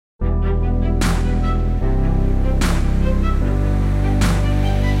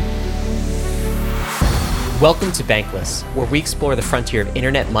Welcome to Bankless, where we explore the frontier of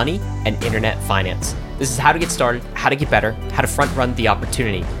internet money and internet finance. This is how to get started, how to get better, how to front run the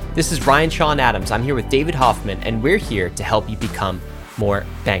opportunity. This is Ryan Sean Adams. I'm here with David Hoffman, and we're here to help you become more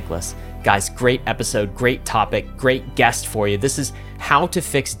bankless. Guys, great episode, great topic, great guest for you. This is how to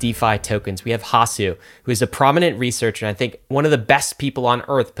fix DeFi tokens. We have Hasu, who is a prominent researcher, and I think one of the best people on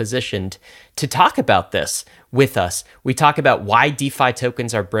earth positioned to talk about this with us. We talk about why DeFi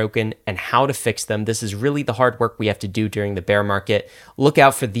tokens are broken and how to fix them. This is really the hard work we have to do during the bear market. Look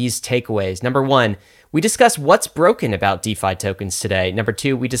out for these takeaways. Number one, we discuss what's broken about DeFi tokens today. Number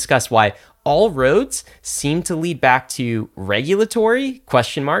two, we discuss why all roads seem to lead back to regulatory ?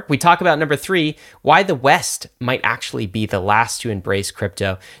 We talk about number three, why the West might actually be the last to embrace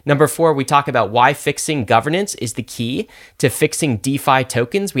crypto. Number four, we talk about why fixing governance is the key to fixing DeFi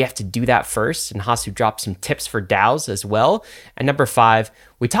tokens. We have to do that first, and Hasu dropped some tips for DAOs as well. And number five,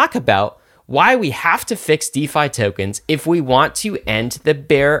 we talk about why we have to fix DeFi tokens if we want to end the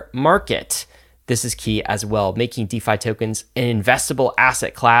bear market. This is key as well, making DeFi tokens an investable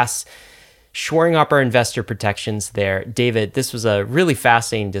asset class, shoring up our investor protections there. David, this was a really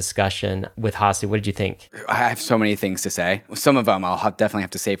fascinating discussion with Hasu. What did you think? I have so many things to say. Some of them definitely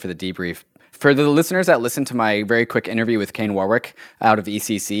have to save for the debrief. For the listeners that listened to my very quick interview with Kane Warwick out of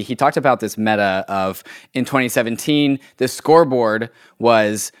ECC, he talked about this meta of, in 2017, the scoreboard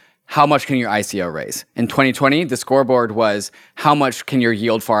was how much can your ICO raise? In 2020, the scoreboard was how much can your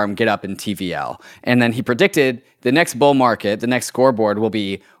yield farm get up in TVL? And then he predicted the next bull market, the next scoreboard will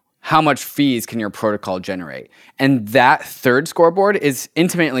be how much fees can your protocol generate? And that third scoreboard is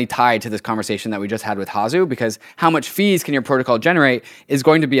intimately tied to this conversation that we just had with Hasu, because how much fees can your protocol generate is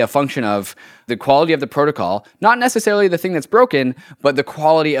going to be a function of the quality of the protocol, not necessarily the thing that's broken, but the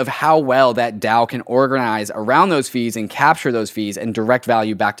quality of how well that DAO can organize around those fees and capture those fees and direct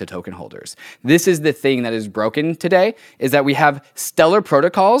value back to token holders. This is the thing that is broken today, is that we have stellar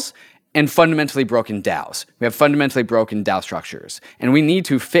protocols and fundamentally broken DAOs. We have fundamentally broken DAO structures. And we need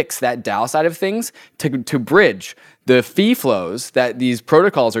to fix that DAO side of things to bridge the fee flows that these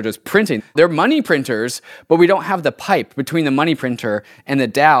protocols are just printing. They're money printers, but we don't have the pipe between the money printer and the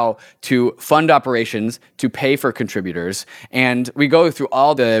DAO to fund operations, to pay for contributors. And we go through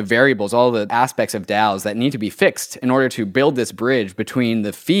all the variables, all the aspects of DAOs that need to be fixed in order to build this bridge between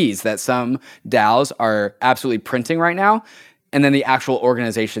the fees that some DAOs are absolutely printing right now and then the actual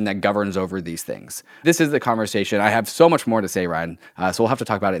organization that governs over these things. This is the conversation. I have so much more to say, Ryan, so we'll have to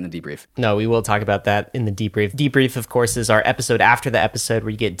talk about it in the debrief. No, we will talk about that in the debrief. Debrief, of course, is our episode after the episode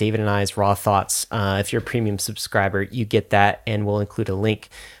where you get David and I's raw thoughts. If you're a premium subscriber, you get that, and we'll include a link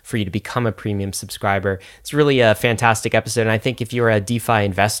for you to become a premium subscriber. It's really a fantastic episode, and I think if you're a DeFi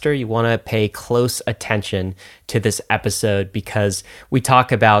investor, you want to pay close attention to this episode because we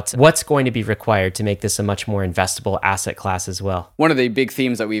talk about what's going to be required to make this a much more investable asset class as well. One of the big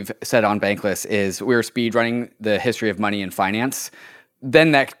themes that we've said on Bankless is we're speedrunning the history of money and finance.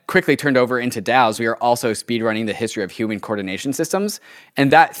 Then that quickly turned over into DAOs. We are also speedrunning the history of human coordination systems.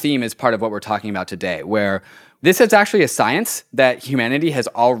 And that theme is part of what we're talking about today, where this is actually a science that humanity has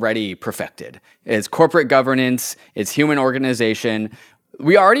already perfected. It's corporate governance, it's human organization.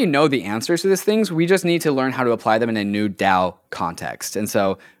 We already know the answers to these things. We just need to learn how to apply them in a new DAO context. And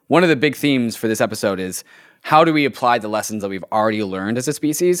so one of the big themes for this episode is how do we apply the lessons that we've already learned as a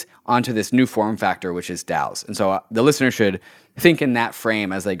species onto this new form factor, which is DAOs? And so the listener should think in that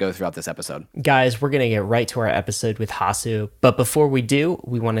frame as they go throughout this episode. Guys, we're going to get right to our episode with Hasu. But before we do,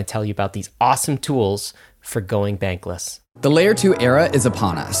 we want to tell you about these awesome tools for going bankless. The Layer 2 era is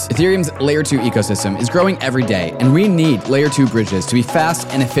upon us. Ethereum's Layer 2 ecosystem is growing every day, and we need Layer 2 bridges to be fast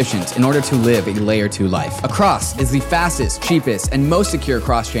and efficient in order to live a Layer 2 life. Across is the fastest, cheapest, and most secure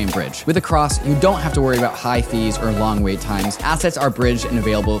cross-chain bridge. With Across, you don't have to worry about high fees or long wait times. Assets are bridged and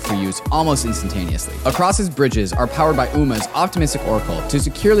available for use almost instantaneously. Across's bridges are powered by UMA's optimistic oracle to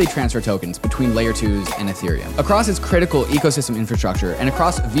securely transfer tokens between Layer 2s and Ethereum. Across is critical ecosystem infrastructure, and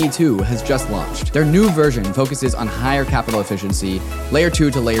Across V2 has just launched. Their new version focuses on higher capital efficiency, Layer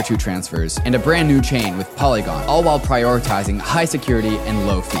 2 to Layer 2 transfers, and a brand new chain with Polygon, all while prioritizing high security and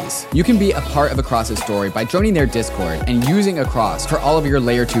low fees. You can be a part of Across's story by joining their Discord and using Across for all of your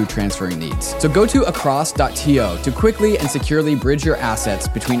Layer 2 transferring needs. So go to across.to to quickly and securely bridge your assets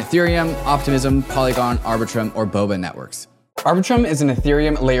between Ethereum, Optimism, Polygon, Arbitrum, or Boba networks. Arbitrum is an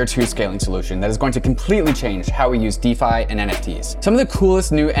Ethereum Layer 2 scaling solution that is going to completely change how we use DeFi and NFTs. Some of the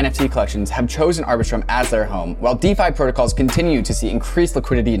coolest new NFT collections have chosen Arbitrum as their home, while DeFi protocols continue to see increased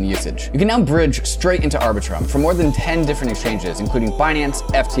liquidity and usage. You can now bridge straight into Arbitrum from more than 10 different exchanges, including Binance,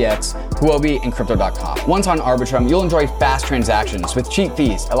 FTX, Huobi, and Crypto.com. Once on Arbitrum, you'll enjoy fast transactions with cheap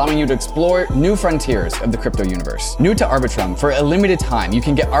fees, allowing you to explore new frontiers of the crypto universe. New to Arbitrum, for a limited time, you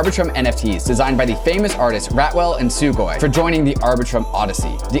can get Arbitrum NFTs designed by the famous artists Ratwell and Sugoi for joining the Arbitrum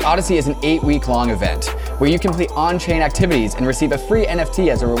Odyssey. The Odyssey is an 8-week-long event where you complete on-chain activities and receive a free NFT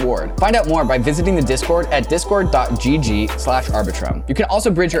as a reward. Find out more by visiting the Discord at discord.gg/Arbitrum. You can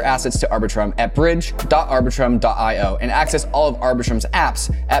also bridge your assets to Arbitrum at bridge.arbitrum.io and access all of Arbitrum's apps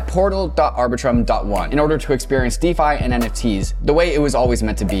at portal.arbitrum.one in order to experience DeFi and NFTs the way it was always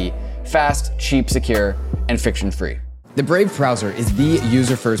meant to be: fast, cheap, secure, and friction-free. The Brave browser is the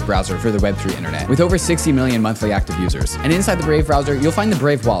user-first browser for the Web3 internet, with over 60 million monthly active users. And inside the Brave browser, you'll find the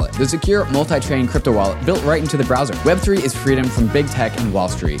Brave Wallet, the secure multi-chain crypto wallet built right into the browser. Web3 is freedom from big tech and Wall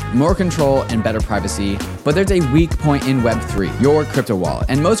Street, more control and better privacy, but there's a weak point in Web3, your crypto wallet.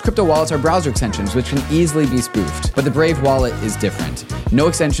 And most crypto wallets are browser extensions, which can easily be spoofed. But the Brave Wallet is different. No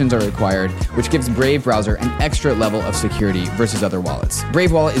extensions are required, which gives Brave browser an extra level of security versus other wallets.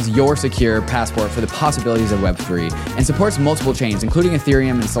 Brave Wallet is your secure passport for the possibilities of Web3, and supports multiple chains, including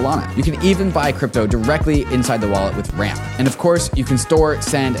Ethereum and Solana. You can even buy crypto directly inside the wallet with Ramp. And of course, you can store,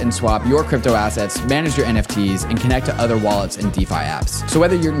 send, and swap your crypto assets, manage your NFTs, and connect to other wallets and DeFi apps. So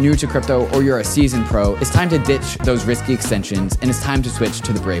whether you're new to crypto or you're a seasoned pro, it's time to ditch those risky extensions, and it's time to switch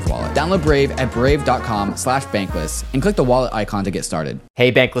to the Brave wallet. Download Brave at brave.com/bankless and click the wallet icon to get started.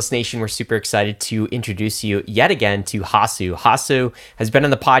 Hey, Bankless Nation, we're super excited to introduce you yet again to Hasu. Hasu has been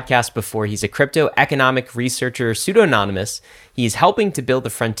on the podcast before. He's a crypto economic researcher, pseudo-anonymous. He's helping to build the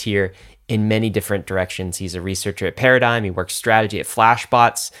frontier in many different directions. He's a researcher at Paradigm. He works strategy at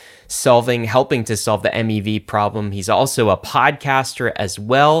Flashbots, helping to solve the MEV problem. He's also a podcaster as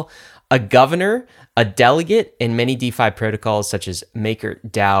well, a governor, a delegate in many DeFi protocols such as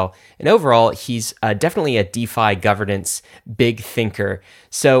MakerDAO. And overall, he's definitely a DeFi governance big thinker.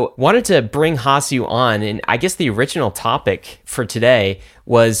 So wanted to bring Hasu on. And I guess the original topic for today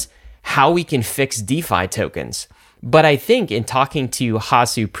was how we can fix DeFi tokens. But I think in talking to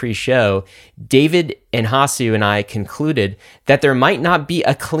Hasu pre-show, David and Hasu and I concluded that there might not be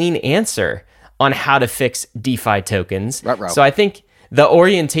a clean answer on how to fix DeFi tokens. Right. So I think the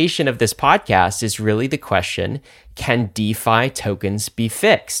orientation of this podcast is really the question, can DeFi tokens be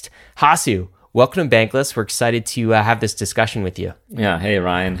fixed? Hasu, welcome to Bankless. We're excited to have this discussion with you. Yeah, hey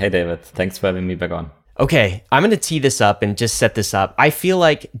Ryan, hey David. Thanks for having me back on. Okay, I'm going to tee this up and just set this up. I feel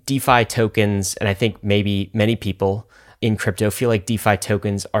like DeFi tokens, and I think maybe many people in crypto feel like DeFi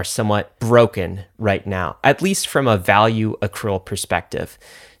tokens are somewhat broken right now, at least from a value accrual perspective.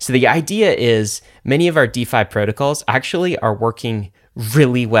 So the idea is many of our DeFi protocols actually are working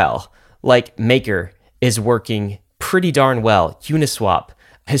really well. Like Maker is working pretty darn well. Uniswap,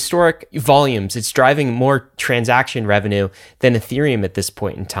 historic volumes. It's driving more transaction revenue than Ethereum at this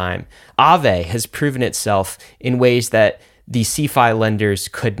point in time. Aave has proven itself in ways that the CeFi lenders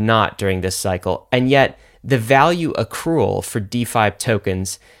could not during this cycle. And yet the value accrual for DeFi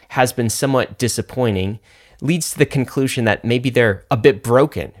tokens has been somewhat disappointing, leads to the conclusion that maybe they're a bit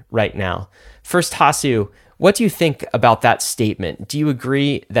broken right now. First, Hasu, what do you think about that statement? Do you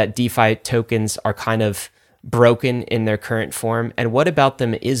agree that DeFi tokens are kind of broken in their current form? And what about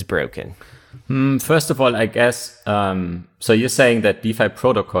them is broken? First of all, I guess, so you're saying that DeFi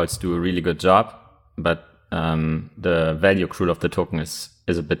protocols do a really good job, but the value accrual of the token is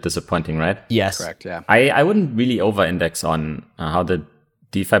a bit disappointing, right? Yes. Correct, yeah. I wouldn't really over-index on how the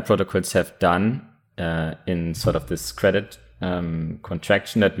DeFi protocols have done in sort of this credit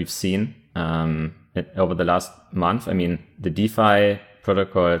contraction that we've seen over the last month. I mean, the DeFi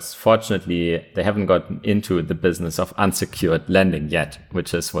protocols, fortunately, they haven't gotten into the business of unsecured lending yet,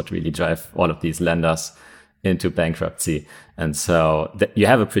 which is what really drive all of these lenders into bankruptcy. And so you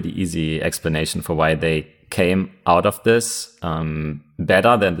have a pretty easy explanation for why they came out of this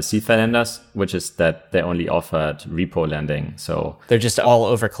better than the CeFi lenders, which is that they only offered repo lending. So they're just all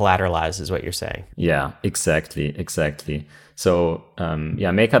over collateralized is what you're saying. Yeah, exactly. So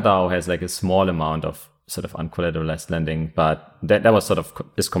MakerDAO has like a small amount of sort of uncollateralized lending, but that was sort of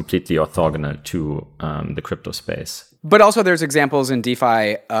is completely orthogonal to the crypto space. But also there's examples in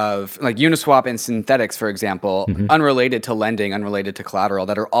DeFi of like Uniswap and synthetics, for example, unrelated to lending, unrelated to collateral,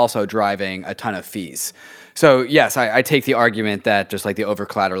 that are also driving a ton of fees. So yes, I take the argument that just like the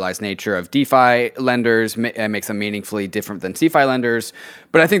over-collateralized nature of DeFi lenders makes them meaningfully different than CeFi lenders.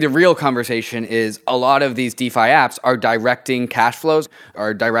 But I think the real conversation is a lot of these DeFi apps are directing cash flows,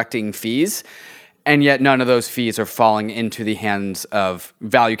 are directing fees, and yet none of those fees are falling into the hands of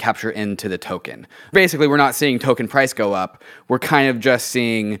value capture into the token. Basically, we're not seeing token price go up. We're kind of just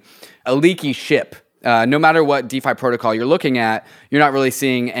seeing a leaky ship. No matter what DeFi protocol you're looking at, you're not really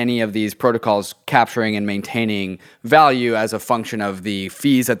seeing any of these protocols capturing and maintaining value as a function of the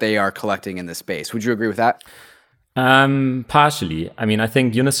fees that they are collecting in the space. Would you agree with that? Partially. I mean, I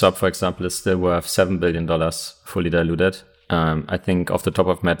think Uniswap, for example, is still worth $7 billion fully diluted. I think off the top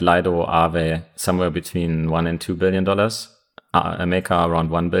of my head, Lido, Aave, somewhere between $1 and $2 billion. Maker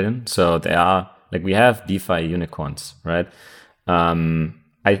around $1 billion. So they are like, we have DeFi unicorns, right?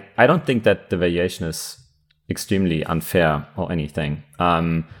 I don't think that the valuation is extremely unfair or anything.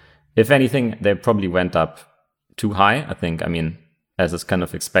 If anything, they probably went up too high. I think, I mean, as is kind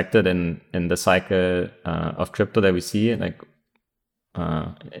of expected in the cycle of crypto that we see, like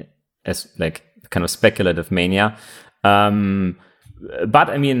as like kind of speculative mania. But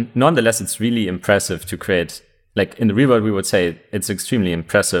I mean, nonetheless, it's really impressive to create, like in the real world, we would say it's extremely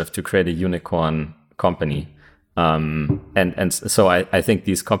impressive to create a unicorn company. And so I think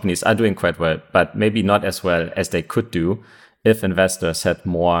these companies are doing quite well, but maybe not as well as they could do if investors had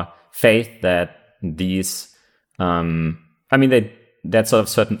more faith that these, that sort of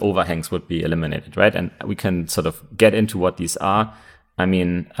certain overhangs would be eliminated, right? And we can sort of get into what these are. I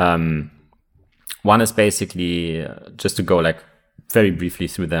mean, one is basically just to go like very briefly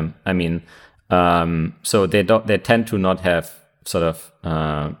through them. I mean, so they tend to not have sort of,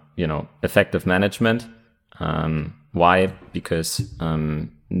 effective management. Why? Because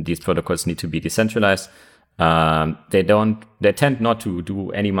these protocols need to be decentralized. They tend not to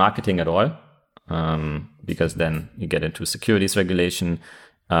do any marketing at all, because then you get into securities regulation.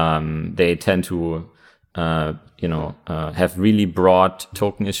 They tend to have really broad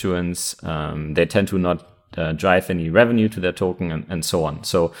token issuance. They tend to not drive any revenue to their token and so on.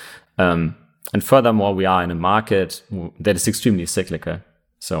 So, and furthermore, we are in a market that is extremely cyclical.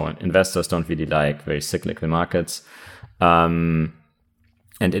 So investors don't really like very cyclical markets. And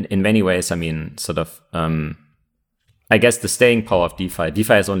in many ways, I mean, sort of, I guess the staying power of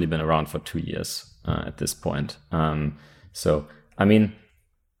DeFi has only been around for 2 years at this point. So, I mean,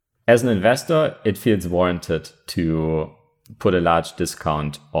 as an investor, it feels warranted to put a large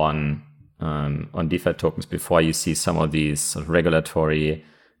discount on DeFi tokens before you see some of these sort of regulatory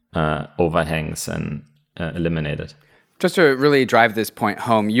overhangs and eliminated. Just to really drive this point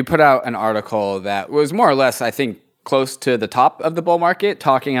home, you put out an article that was more or less, I think, close to the top of the bull market,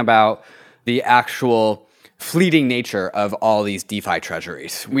 talking about the actual fleeting nature of all these DeFi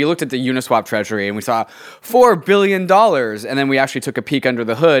treasuries. We looked at the Uniswap treasury and we saw $4 billion. And then we actually took a peek under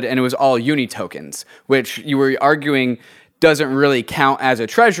the hood and it was all uni tokens, which you were arguing doesn't really count as a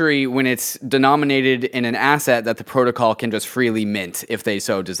treasury when it's denominated in an asset that the protocol can just freely mint if they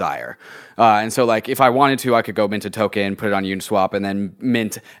so desire. And so like if I wanted to, I could go mint a token, put it on Uniswap, and then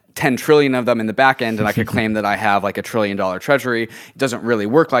mint 10 trillion of them in the back end, and I could claim that I have like $1 trillion treasury. It doesn't really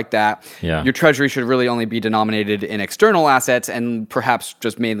work like that. Yeah. Your treasury should really only be denominated in external assets and perhaps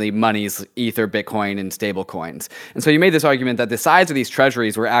just mainly monies, Ether, Bitcoin, and stable coins. And so you made this argument that the size of these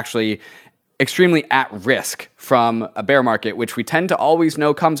treasuries were actually extremely at risk from a bear market, which we tend to always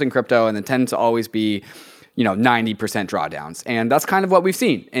know comes in crypto, and it tends to always be 90% drawdowns. And that's kind of what we've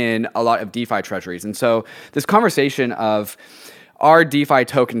seen in a lot of DeFi treasuries. And so this conversation of, are DeFi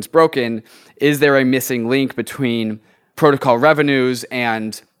tokens broken? Is there a missing link between protocol revenues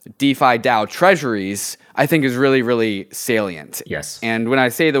and DeFi DAO treasuries? I think is really, really salient. Yes. And when I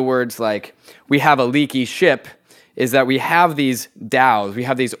say the words like, we have a leaky ship, is that we have these DAOs, we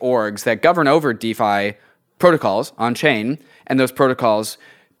have these orgs that govern over DeFi protocols on chain, and those protocols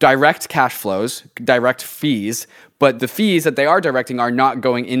direct cash flows, direct fees, but the fees that they are directing are not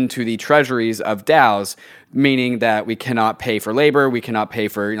going into the treasuries of DAOs, meaning that we cannot pay for labor, we cannot pay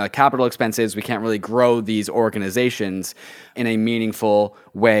for capital expenses, we can't really grow these organizations in a meaningful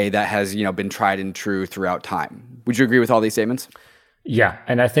way that has been tried and true throughout time. Would you agree with all these statements? Yeah,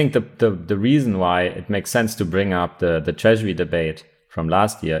 and I think the reason why it makes sense to bring up the treasury debate from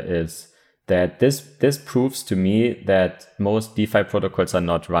last year is that this proves to me that most DeFi protocols are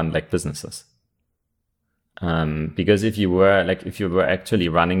not run like businesses. Because if you were actually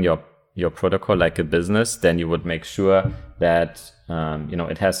running your your protocol like a business, then you would make sure that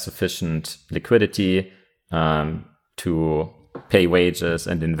it has sufficient liquidity to pay wages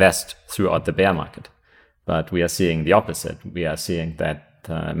and invest throughout the bear market. But we are seeing the opposite. We are seeing that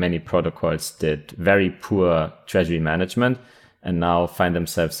many protocols did very poor treasury management and now find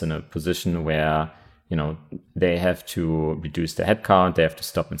themselves in a position where they have to reduce their headcount, they have to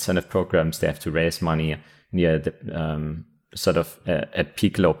stop incentive programs, they have to raise money near the, at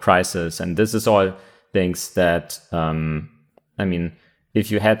peak low prices. And this is all things that, if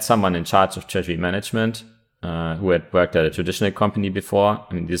you had someone in charge of treasury management who had worked at a traditional company before,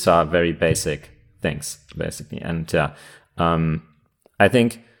 these are very basic things, basically. And I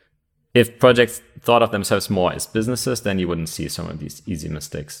think if projects thought of themselves more as businesses, then you wouldn't see some of these easy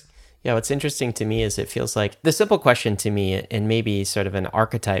mistakes. Yeah, what's interesting to me is it feels like the simple question to me, and maybe sort of an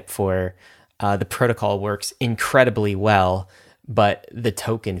archetype for the protocol works incredibly well, but the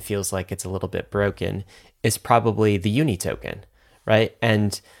token feels like it's a little bit broken, is probably the Uni token, right?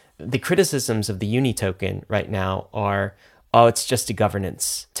 And the criticisms of the Uni token right now are, it's just a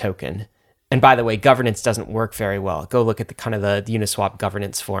governance token. And by the way, governance doesn't work very well. Go look at the Uniswap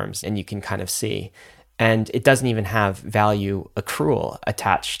governance forums and you can kind of see. And it doesn't even have value accrual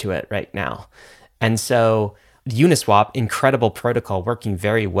attached to it right now. And so Uniswap, incredible protocol, working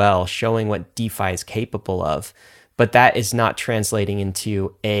very well, showing what DeFi is capable of, but that is not translating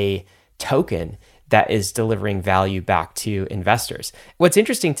into a token that is delivering value back to investors. What's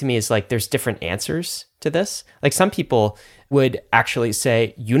interesting to me is there's different answers to this. Some people would actually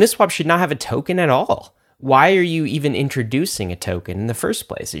say Uniswap should not have a token at all. Why are you even introducing a token in the first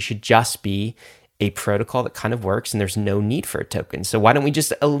place? It should just be a protocol that kind of works and there's no need for a token. So why don't we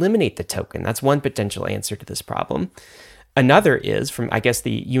just eliminate the token? That's one potential answer to this problem. Another is, from, I guess,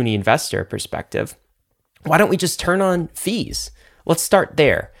 the Uni investor perspective, why don't we just turn on fees? Let's start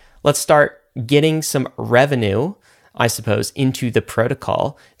there. Let's start getting some revenue, I suppose, into the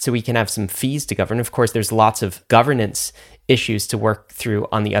protocol so we can have some fees to govern. Of course, there's lots of governance issues to work through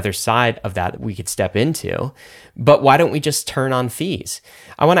on the other side of that we could step into. But why don't we just turn on fees?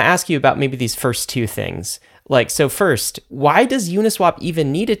 I want to ask you about maybe these first two things. So first, why does Uniswap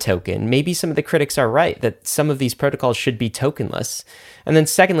even need a token? Maybe some of the critics are right that some of these protocols should be tokenless. And then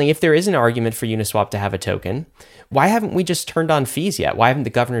secondly, if there is an argument for Uniswap to have a token, why haven't we just turned on fees yet? Why haven't the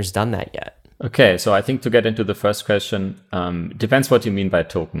governors done that yet? Okay, so I think to get into the first question, depends what you mean by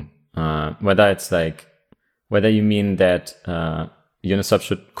token. Whether you mean that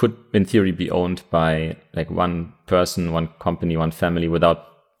Uniswap could in theory be owned by one person, one company, one family without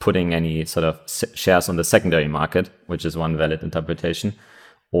putting any sort of shares on the secondary market, which is one valid interpretation,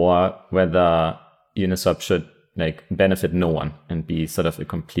 or whether Uniswap should benefit no one and be sort of a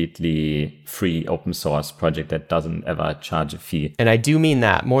completely free open source project that doesn't ever charge a fee. And I do mean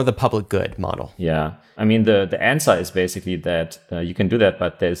that, more the public good model. Yeah. The answer is basically that you can do that,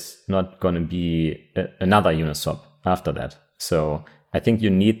 but there's not going to be another Uniswap after that. So I think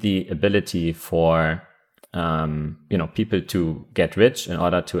you need the ability for people to get rich in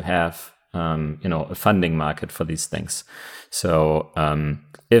order to have a funding market for these things. So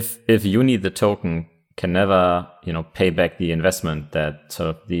if Uni the token can never pay back the investment that sort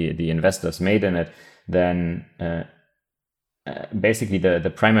of the investors made in it, then basically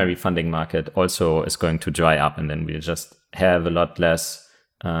the primary funding market also is going to dry up, and then we'll just have a lot less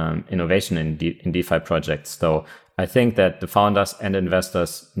innovation in DeFi projects. So I think that the founders and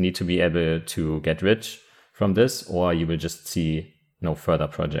investors need to be able to get rich from this, or you will just see no further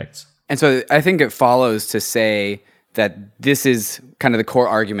projects. And so I think it follows to say that this is kind of the core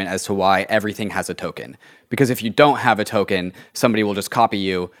argument as to why everything has a token. Because if you don't have a token, somebody will just copy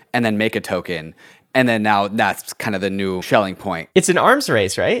you and then make a token. And then now that's kind of the new selling point. It's an arms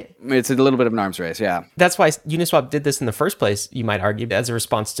race, right? It's a little bit of an arms race, yeah. That's why Uniswap did this in the first place, you might argue, as a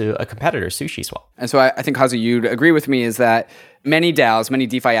response to a competitor, SushiSwap. And so I think, Hasu, you'd agree with me is that many DAOs, many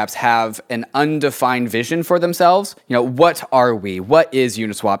DeFi apps have an undefined vision for themselves. What are we? What is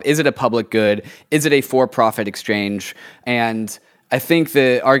Uniswap? Is it a public good? Is it a for-profit exchange? And I think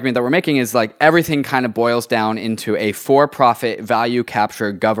the argument that we're making is everything kind of boils down into a for-profit value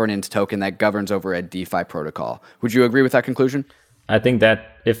capture governance token that governs over a DeFi protocol. Would you agree with that conclusion? I think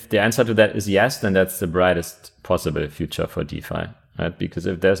that if the answer to that is yes, then that's the brightest possible future for DeFi. Right? Because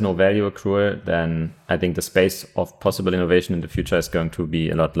if there's no value accrual, then I think the space of possible innovation in the future is going to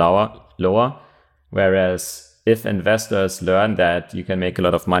be a lot lower. Whereas if investors learn that you can make a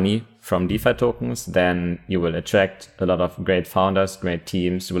lot of money from DeFi tokens, then you will attract a lot of great founders, great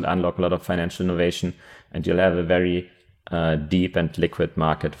teams, you will unlock a lot of financial innovation, and you'll have a very deep and liquid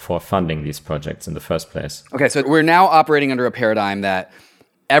market for funding these projects in the first place. Okay, so we're now operating under a paradigm that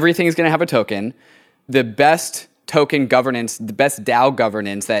everything's going to have a token. The best token governance, the best DAO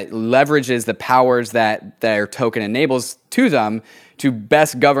governance that leverages the powers that their token enables to them to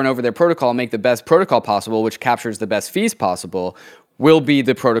best govern over their protocol and make the best protocol possible, which captures the best fees possible, will be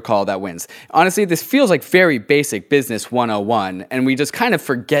the protocol that wins. Honestly, this feels like very basic business 101, and we just kind of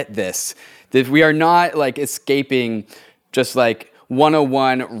forget this, that we are not like escaping just like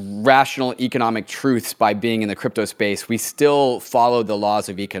 101 rational economic truths by being in the crypto space. We still follow the laws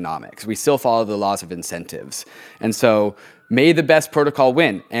of economics. We still follow the laws of incentives. And so may the best protocol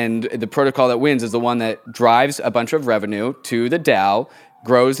win. And the protocol that wins is the one that drives a bunch of revenue to the DAO,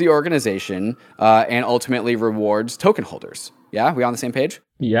 grows the organization, and ultimately rewards token holders. Yeah, we on the same page?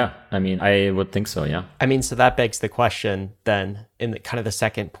 Yeah, I mean, I would think so, yeah. I mean, so that begs the question then in the kind of the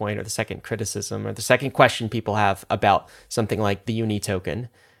second point or the second criticism or the second question people have about something like the Uni token.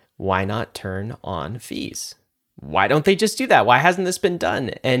 Why not turn on fees? Why don't they just do that? Why hasn't this been done?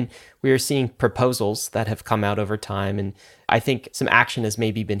 And we are seeing proposals that have come out over time. And I think some action has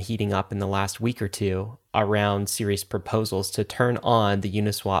maybe been heating up in the last week or two around serious proposals to turn on the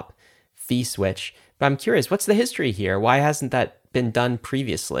Uniswap fee switch. But I'm curious, what's the history here? Why hasn't that been done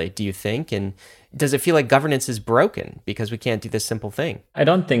previously, do you think? And does it feel like governance is broken because we can't do this simple thing? I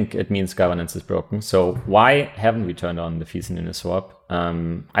don't think it means governance is broken. So why haven't we turned on the fees in Uniswap?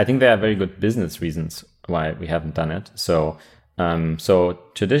 I think there are very good business reasons why we haven't done it. So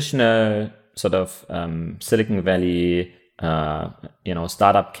traditional sort of Silicon Valley,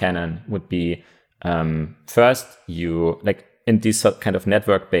 startup canon would be first you like in these kind of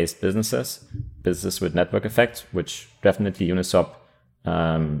network-based businesses with network effects, which definitely Uniswap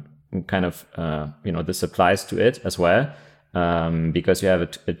this applies to it as well, because you have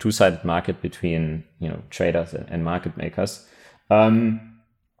a two-sided market between traders and market makers.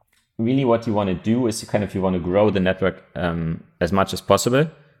 Really, what you want to do is you want to grow the network as much as possible,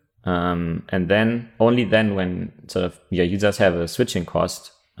 and then only then when sort of your users have a switching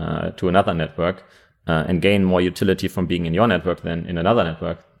cost to another network. And gain more utility from being in your network than in another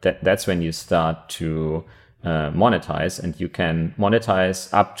network, that's when you start to monetize, and you can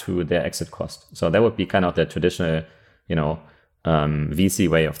monetize up to their exit cost. So that would be kind of the traditional, VC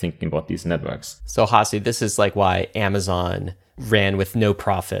way of thinking about these networks. So Hasu, this is like why Amazon ran with no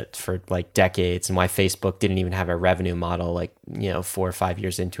profit for like decades, and why Facebook didn't even have a revenue model 4 or 5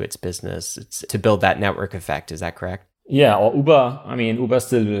 years into its business. It's to build that network effect. Is that correct? Yeah, or Uber. I mean, Uber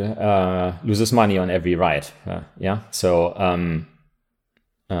still loses money on every ride. So I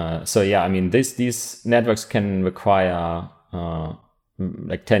mean, these networks can require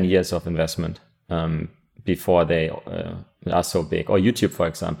like 10 years of investment before they are so big. Or YouTube, for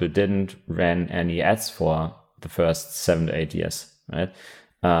example, didn't run any ads for the first 7 to 8 years, right?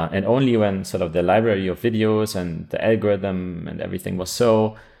 And only when sort of the library of videos and the algorithm and everything was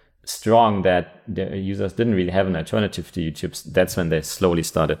so strong that the users didn't really have an alternative to YouTube, that's when they slowly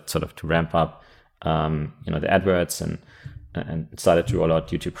started sort of to ramp up the AdWords and started to roll out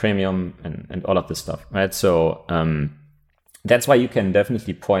YouTube Premium and all of this stuff, right? So that's why you can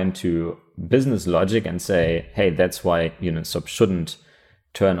definitely point to business logic and say, hey, that's why Uniswap shouldn't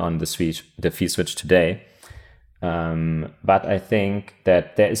turn on the fee switch today. But I think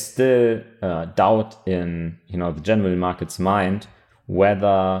that there is still doubt in the general market's mind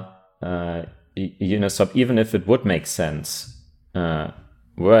whether Uniswap, even if it would make sense, were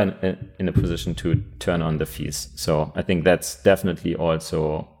in a position to turn on the fees. So I think that's definitely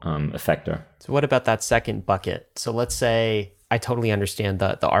also a factor. So what about that second bucket? So let's say I totally understand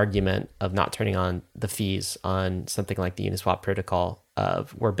the argument of not turning on the fees on something like the Uniswap protocol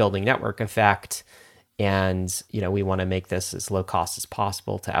of we're building network effect, and we want to make this as low cost as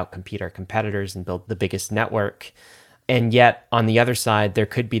possible to outcompete our competitors and build the biggest network. And yet, on the other side, there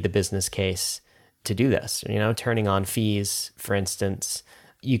could be the business case to do this. Turning on fees, for instance,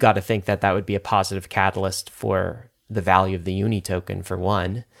 you got to think that would be a positive catalyst for the value of the Uni token, for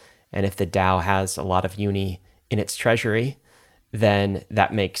one. And if the DAO has a lot of Uni in its treasury, then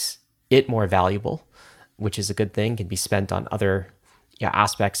that makes it more valuable, which is a good thing, can be spent on other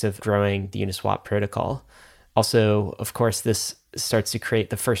aspects of growing the Uniswap protocol. Also, of course, this starts to create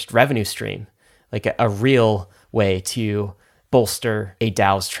the first revenue stream, like a real way to bolster a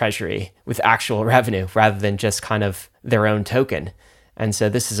DAO's treasury with actual revenue rather than just kind of their own token. And so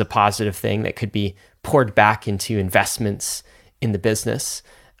this is a positive thing that could be poured back into investments in the business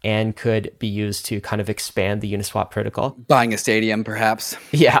and could be used to kind of expand the Uniswap protocol. Buying a stadium, perhaps.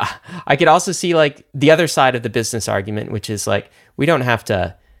 Yeah. I could also see like the other side of the business argument, which is like, we don't have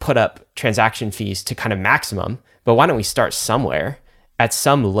to put up transaction fees to kind of maximum, but why don't we start somewhere at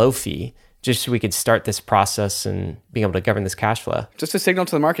some low fee just so we could start this process and being able to govern this cash flow. Just a signal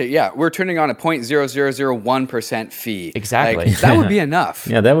to the market. Yeah, we're turning on a 0.0001% fee. Exactly. Like, that would be enough.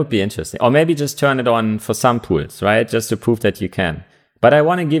 Yeah, that would be interesting. Or maybe just turn it on for some pools, right? Just to prove that you can. But I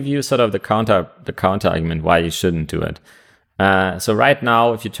want to give you sort of the counter argument why you shouldn't do it. So right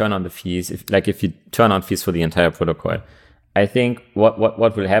now, if you turn on the fees, if you turn on fees for the entire protocol, I think what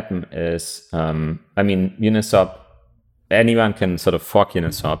will happen is, Uniswap, anyone can sort of fork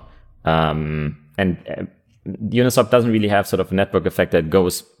Uniswap. And Uniswap doesn't really have sort of a network effect that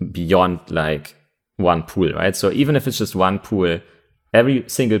goes beyond like one pool, right? So even if it's just one pool, every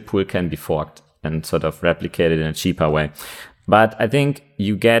single pool can be forked and sort of replicated in a cheaper way. But I think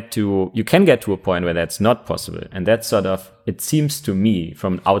you can get to a point where that's not possible. And that's sort of, it seems to me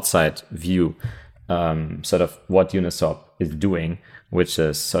from an outside view, sort of what Uniswap is doing, which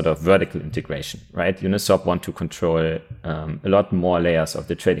is sort of vertical integration, right? Uniswap want to control a lot more layers of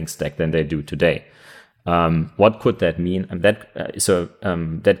the trading stack than they do today. What could that mean? And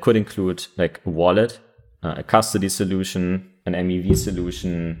that could include like a wallet, a custody solution, an MEV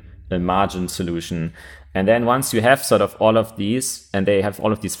solution, a margin solution. And then once you have sort of all of these, and they have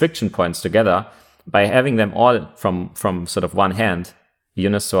all of these friction points together, by having them all from sort of one hand,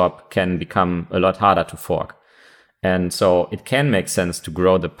 Uniswap can become a lot harder to fork. And so it can make sense to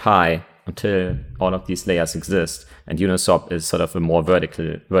grow the pie until all of these layers exist. And Uniswap is sort of a more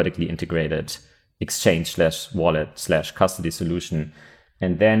vertically integrated exchange / wallet / custody solution.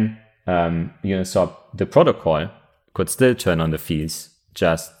 And then Uniswap, the protocol, could still turn on the fees,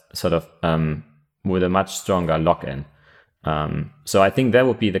 just sort of with a much stronger lock-in. So I think that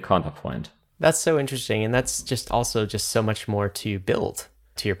would be the counterpoint. That's so interesting. And that's just also just so much more to build,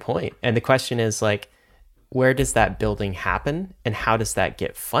 to your point. And the question is like, where does that building happen and how does that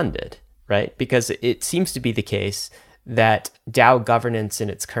get funded, right? Because it seems to be the case that DAO governance in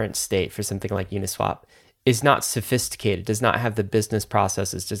its current state for something like Uniswap is not sophisticated, does not have the business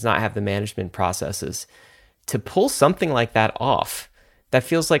processes, does not have the management processes. To pull something like that off, that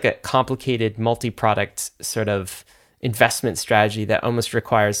feels like a complicated multi-product sort of investment strategy that almost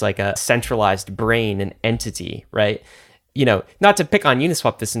requires like a centralized brain and entity, right? You know, not to pick on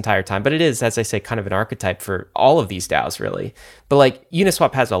Uniswap this entire time, but it is, as I say, kind of an archetype for all of these DAOs, really. But like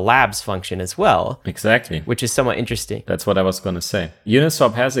Uniswap has a labs function as well. Exactly. Which is somewhat interesting. That's what I was going to say.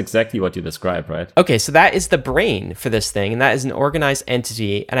 Uniswap has exactly what you described, right? Okay, so that is the brain for this thing, and that is an organized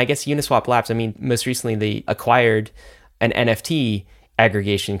entity. And I guess Uniswap Labs, I mean, most recently they acquired an NFT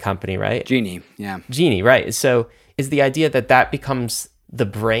aggregation company, right? Genie, yeah. Genie, right. So is the idea that becomes the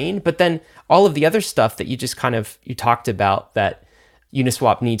brain, but then all of the other stuff that you talked about that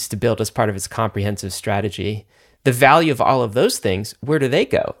Uniswap needs to build as part of its comprehensive strategy, the value of all of those things, where do they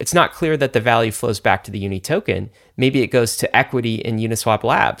go? It's not clear that the value flows back to the Uni token. Maybe it goes to equity in Uniswap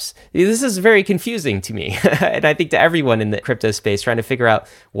Labs. This is very confusing to me. And I think to everyone in the crypto space trying to figure out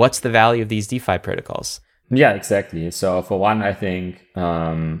what's the value of these DeFi protocols. Yeah, exactly. So for one, I think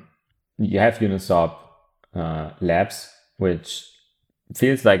you have Uniswap Labs, which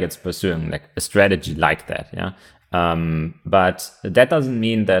feels like it's pursuing like a strategy like that, yeah. But that doesn't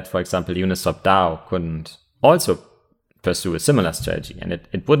mean that, for example, Uniswap DAO couldn't also pursue a similar strategy, and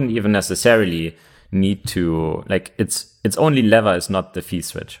it wouldn't even necessarily need to, like, its only lever is not the fee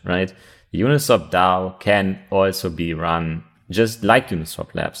switch, right? Uniswap DAO can also be run just like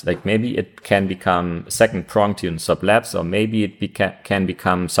Uniswap Labs. Like maybe it can become a second prong to Uniswap Labs, or maybe it can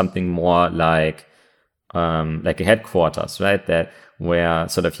become something more like a headquarters, right? That where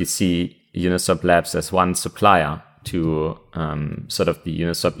sort of you see Uniswap Labs as one supplier to sort of the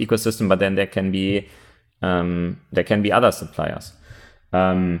Uniswap ecosystem, but then there can be other suppliers.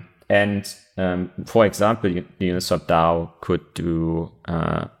 For example, the Uniswap DAO could do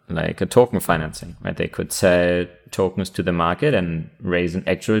like a token financing, right? They could sell tokens to the market and raise an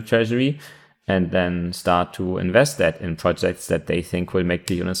actual treasury and then start to invest that in projects that they think will make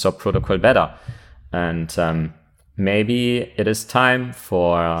the Uniswap protocol better. And maybe it is time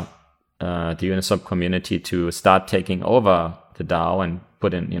for the Uniswap community to start taking over the DAO and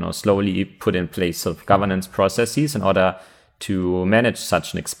slowly put in place sort of governance processes in order to manage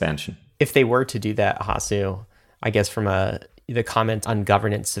such an expansion. If they were to do that, Hasu, I guess from the comment on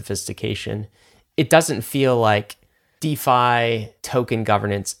governance sophistication, it doesn't feel like DeFi token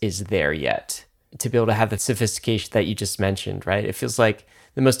governance is there yet to be able to have the sophistication that you just mentioned, right? It feels like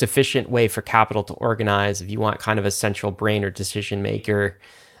the most efficient way for capital to organize, if you want kind of a central brain or decision maker,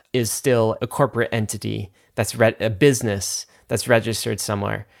 is still a corporate entity that's a business that's registered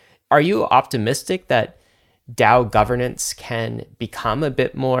somewhere. Are you optimistic that DAO governance can become a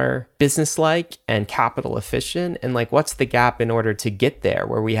bit more business-like and capital efficient? And like, what's the gap in order to get there,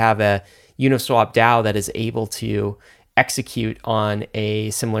 where we have a Uniswap DAO that is able to execute on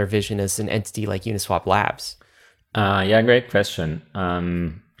a similar vision as an entity like Uniswap Labs? Yeah, great question.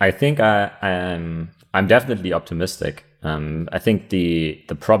 I think I'm definitely optimistic. I think the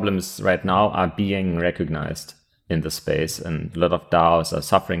problems right now are being recognized in the space, and a lot of DAOs are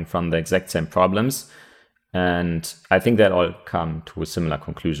suffering from the exact same problems. And I think they'll all come to a similar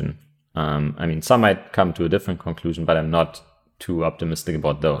conclusion. I mean, some might come to a different conclusion, but I'm not too optimistic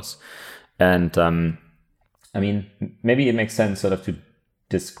about those. And I mean, maybe it makes sense sort of to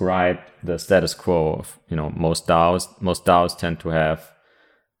describe the status quo of, most DAOs. Most DAOs tend to have,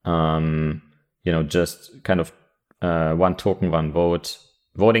 just kind of one token, one vote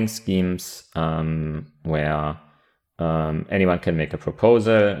voting schemes, where anyone can make a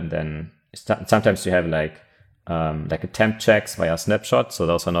proposal, and then sometimes you have like attempt checks via snapshot, so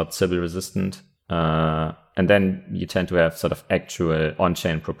those are not Sybil resistant. And then you tend to have sort of actual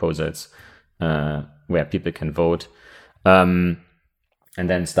on-chain proposals where people can vote, and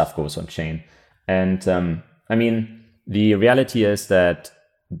then stuff goes on-chain. And I mean, the reality is that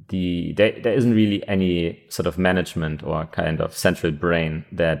there isn't really any sort of management or kind of central brain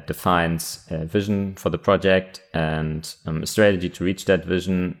that defines a vision for the project and a strategy to reach that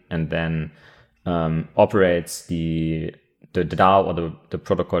vision, and then operates the DAO or the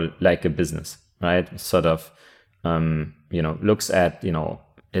protocol like a business, right? Sort of, looks at,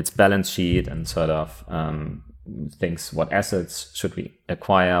 its balance sheet and sort of thinks what assets should we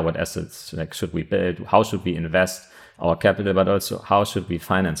acquire, what assets should we build, how should we invest our capital, but also how should we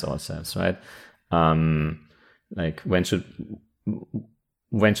finance ourselves, right?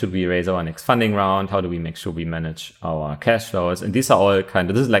 When should we raise our next funding round? How do we make sure we manage our cash flows? And these are all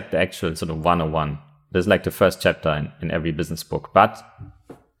this is like the actual sort of 101. This is like the first chapter in every business book. But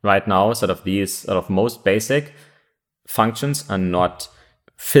right now, sort of these sort of most basic functions are not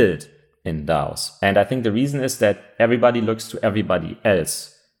filled in DAOs. And I think the reason is that everybody looks to everybody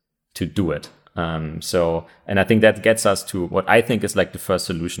else to do it. And I think that gets us to what I think is like the first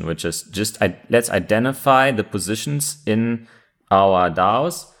solution, which is let's identify the positions in our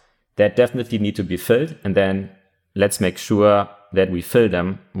DAOs that definitely need to be filled, and then let's make sure that we fill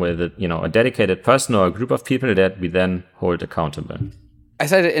them with a dedicated person or a group of people that we then hold accountable. I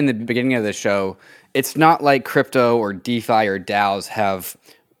said it in the beginning of the show, it's not like crypto or DeFi or DAOs have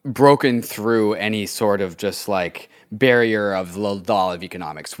broken through any sort of just like barrier of the law of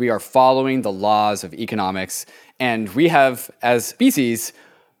economics. We are following the laws of economics, and we have, as species,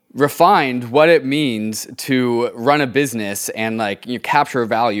 refined what it means to run a business and capture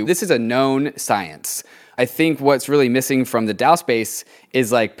value. This is a known science. I think what's really missing from the DAO space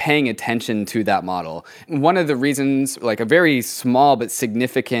is paying attention to that model. One of the reasons, a very small but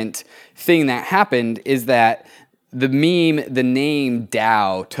significant thing that happened, is that the name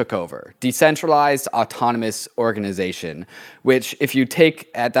DAO took over, Decentralized Autonomous Organization, which if you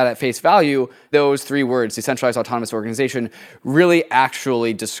take that at face value, those three words, Decentralized Autonomous Organization, really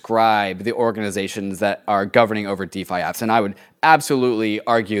actually describe the organizations that are governing over DeFi apps. And I would absolutely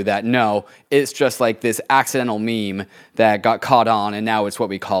argue that no, it's just like this accidental meme that got caught on, and now it's what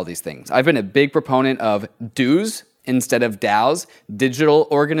we call these things. I've been a big proponent of DAOs instead of DAOs, digital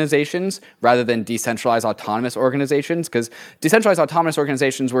organizations, rather than decentralized autonomous organizations, because decentralized autonomous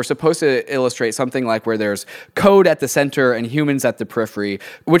organizations were supposed to illustrate something like where there's code at the center and humans at the periphery,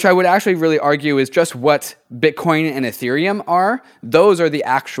 which I would actually really argue is just what Bitcoin and Ethereum are. Those are the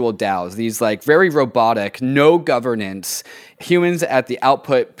actual DAOs, these very robotic, no governance, humans at the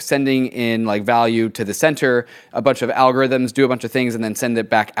output sending in value to the center, a bunch of algorithms do a bunch of things and then send it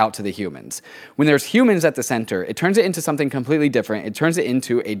back out to the humans. When there's humans at the center, it turns it into something completely different. It turns it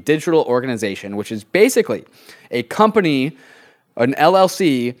into a digital organization, which is basically a company, an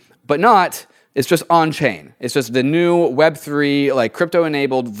LLC, but not, it's just on-chain. It's just the new Web3,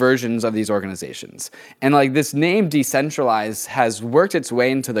 crypto-enabled versions of these organizations. And this name decentralized has worked its way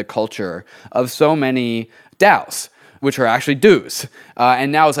into the culture of so many DAOs, which are actually dues.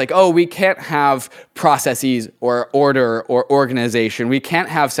 And now it's we can't have processes or order or organization. We can't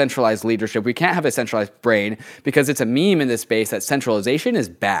have centralized leadership. We can't have a centralized brain, because it's a meme in this space that centralization is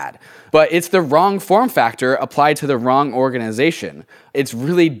bad. But it's the wrong form factor applied to the wrong organization. It's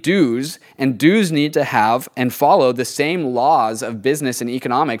really dues, and dues need to have and follow the same laws of business and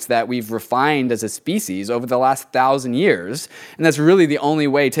economics that we've refined as a species over the last 1,000 years. And that's really the only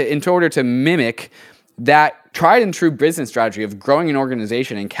way in order to mimic that tried and true business strategy of growing an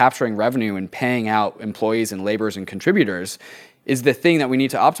organization and capturing revenue and paying out employees and laborers and contributors is the thing that we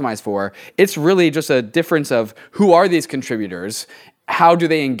need to optimize for. It's really just a difference of who are these contributors, how do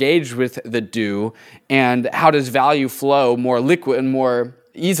they engage with the do, and how does value flow more liquid and more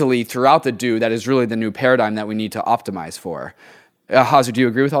easily throughout the do that is really the new paradigm that we need to optimize for. Hasu, do you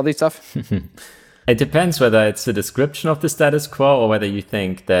agree with all these stuff? It depends whether it's a description of the status quo or whether you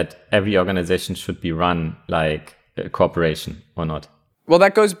think that every organization should be run like a corporation or not. Well,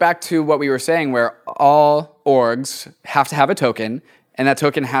 that goes back to what we were saying, where all orgs have to have a token, and that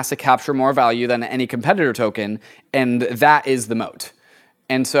token has to capture more value than any competitor token, and that is the moat.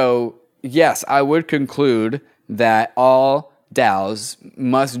 And so, yes, I would conclude that all DAOs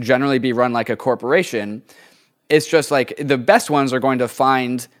must generally be run like a corporation. It's just like the best ones are going to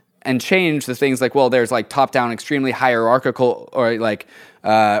find and change the things like, well, there's like top-down, extremely hierarchical or like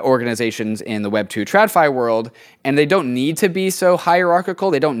organizations in the Web2 TradFi world, and they don't need to be so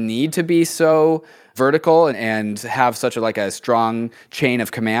hierarchical. They don't need to be so vertical and have such a strong chain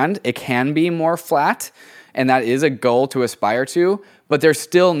of command. It can be more flat, and that is a goal to aspire to, but there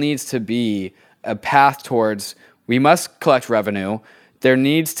still needs to be a path towards, we must collect revenue. There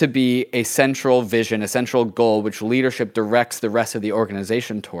needs to be a central vision, a central goal, which leadership directs the rest of the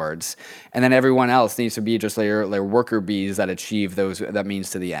organization towards. And then everyone else needs to be just their worker bees that achieve that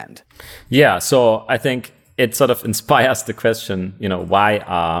means to the end. Yeah, so I think it sort of inspires the question, why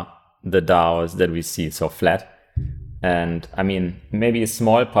are the DAOs that we see so flat? And I mean, maybe a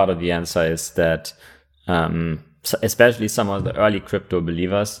small part of the answer is that especially some of the early crypto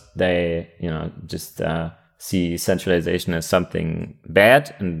believers, they, just see centralization as something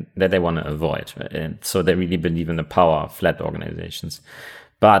bad and that they want to avoid. Right? And so they really believe in the power of flat organizations.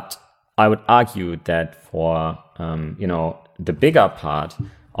 But I would argue that for, the bigger part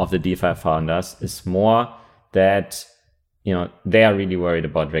of the DeFi founders is more that, they are really worried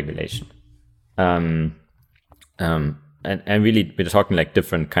about regulation. And really, we're talking like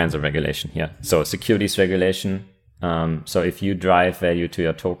different kinds of regulation here. So securities regulation. So if you drive value to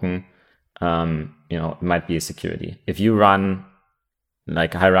your token, it might be a security. If you run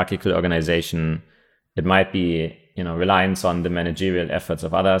like a hierarchical organization, it might be, reliance on the managerial efforts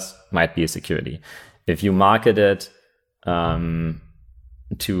of others, might be a security. If you market it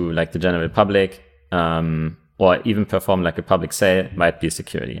to like the general public, or even perform like a public sale, might be a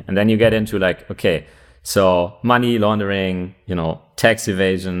security. And then you get into like, okay, so money laundering, tax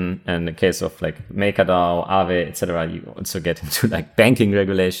evasion, and in the case of like MakerDAO, Aave, etc., you also get into like banking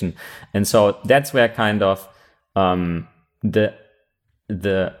regulation. And so that's where kind of the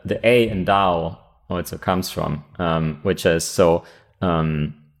A in DAO also comes from, which is so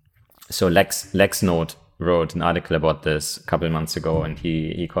LexNode wrote an article about this a couple of months ago, and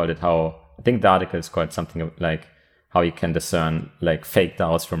he called it I think the article is called something like how you can discern like fake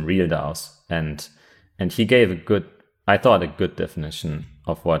DAOs from real DAOs. And he gave a good definition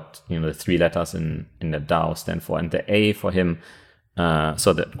of what, the three letters in the DAO stand for. And the A for him,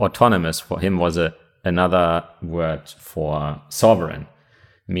 so the autonomous for him was another word for sovereign,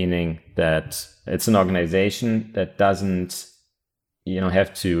 meaning that it's an organization that doesn't,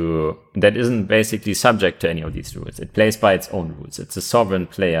 that isn't basically subject to any of these rules. It plays by its own rules. It's a sovereign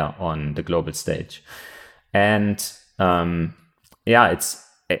player on the global stage. And it's,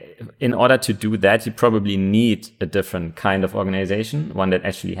 in order to do that, you probably need a different kind of organization, one that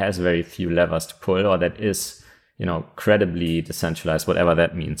actually has very few levers to pull, or that is, credibly decentralized, whatever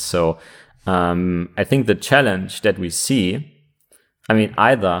that means. So I think the challenge that we see,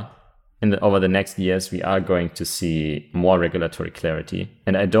 either over the next years, we are going to see more regulatory clarity.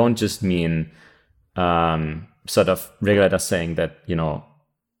 And I don't just mean sort of regulators saying that,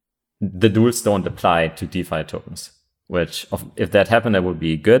 the rules don't apply to DeFi tokens. Which, if that happened, that would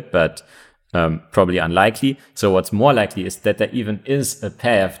be good, but probably unlikely. So what's more likely is that there even is a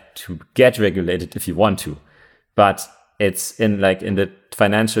path to get regulated if you want to. But it's in the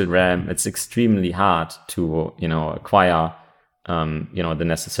financial realm, it's extremely hard to, acquire, the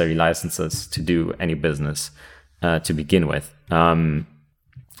necessary licenses to do any business to begin with.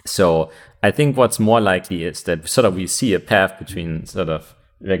 So I think what's more likely is that sort of we see a path between sort of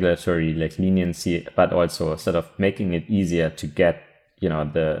regulatory leniency, but also sort of making it easier to get,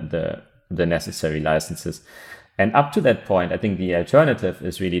 the necessary licenses. And up to that point, I think the alternative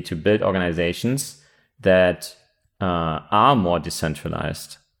is really to build organizations that are more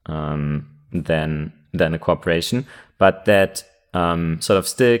decentralized than a corporation, but that sort of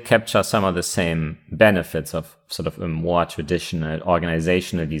still capture some of the same benefits of sort of a more traditional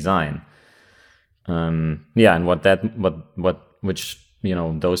organizational design. And which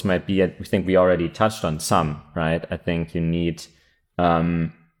those might be, I think we already touched on some, right? I think you need,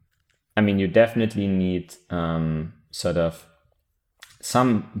 you definitely need sort of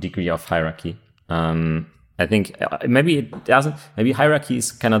some degree of hierarchy. I think maybe hierarchy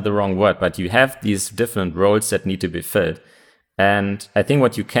is kind of the wrong word, but you have these different roles that need to be filled. And I think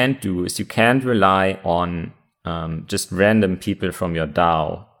what you can't do is you can't rely on just random people from your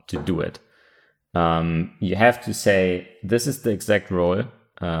DAO to do it. You have to say, this is the exact role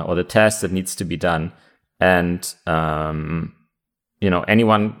or the task that needs to be done. And,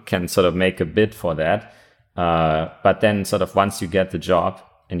 anyone can sort of make a bid for that. But then sort of once you get the job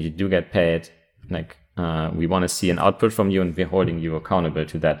and you do get paid, like, we want to see an output from you, and we're holding you accountable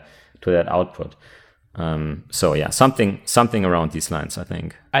to that output. Something around these lines, I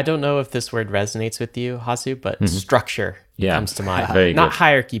think. I don't know if this word resonates with you, Hasu, but structure comes to mind. Very Not good.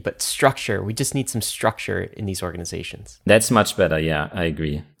 hierarchy, but structure. We just need some structure in these organizations. That's much better. Yeah, I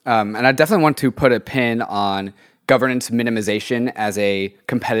agree. And I definitely want to put a pin on governance minimization as a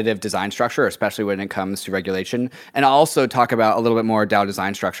competitive design structure, especially when it comes to regulation. And I'll also talk about a little bit more DAO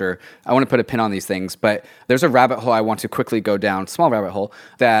design structure. I want to put a pin on these things, but there's a rabbit hole I want to quickly go down, small rabbit hole,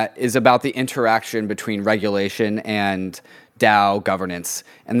 that is about the interaction between regulation and DAO governance.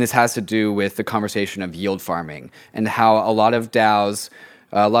 And this has to do with the conversation of yield farming and how a lot of DAOs,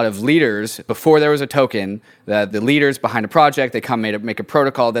 a lot of leaders, before there was a token, the leaders behind a project, they come make a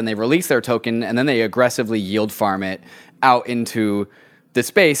protocol, then they release their token, and then they aggressively yield farm it out into the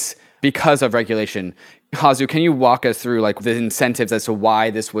space because of regulation. Hasu, can you walk us through like the incentives as to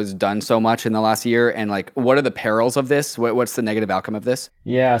why this was done so much in the last year, and like what are the perils of this? What's the negative outcome of this?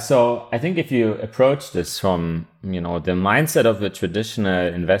 Yeah, so I think if you approach this from the mindset of a traditional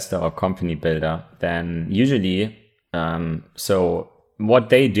investor or company builder, then usually what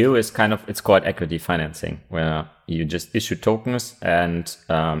they do is it's called equity financing, where you just issue tokens, and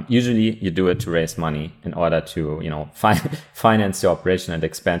usually you do it to raise money in order to, finance your operation and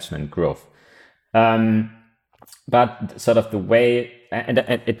expansion and growth. But sort of the way, and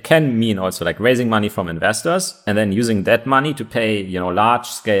it can mean also like raising money from investors and then using that money to pay, large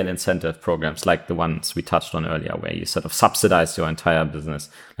scale incentive programs like the ones we touched on earlier, where you sort of subsidize your entire business,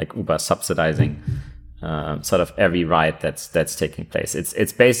 like Uber subsidizing sort of every ride that's taking place.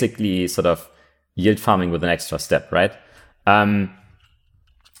 It's basically sort of yield farming with an extra step, right? However,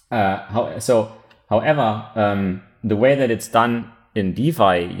 the way that it's done in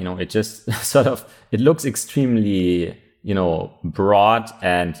DeFi, it just it looks extremely, broad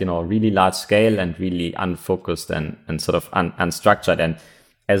and, really large scale and really unfocused and sort of unstructured. And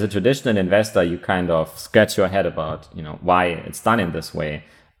as a traditional investor, you kind of scratch your head about, why it's done in this way.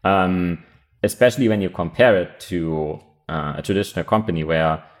 Especially when you compare it to a traditional company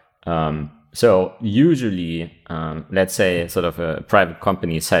where, usually, let's say sort of a private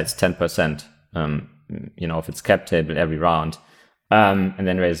company sells 10%, of its cap table every round, and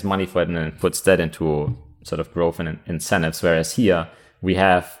then raises money for it and then puts that into sort of growth and incentives. Whereas here we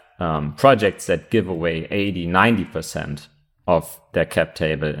have projects that give away 80-90% of their cap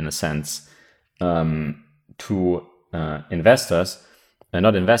table in a sense to investors.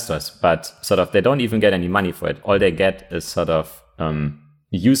 Not investors, but sort of they don't even get any money for it. All they get is sort of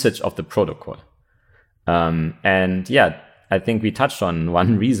usage of the protocol. I think we touched on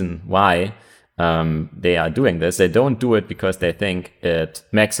one reason why they are doing this. They don't do it because they think it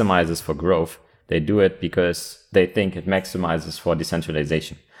maximizes for growth. They do it because they think it maximizes for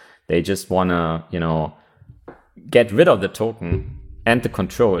decentralization. They just want to, get rid of the token and the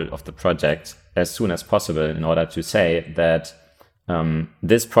control of the project as soon as possible in order to say that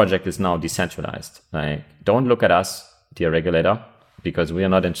this project is now decentralized. Like, don't look at us, dear regulator, because we are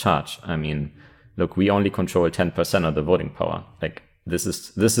not in charge. I mean, look, we only control 10% of the voting power. Like, this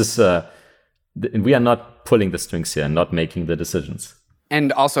is we are not pulling the strings here and not making the decisions.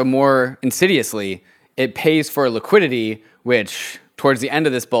 And also more insidiously, it pays for liquidity, which towards the end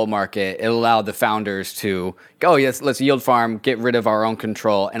of this bull market, it allowed the founders to go, yes, let's yield farm, get rid of our own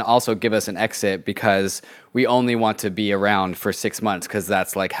control, and also give us an exit because we only want to be around for 6 months because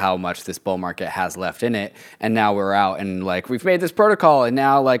that's like how much this bull market has left in it. And now we're out and like we've made this protocol and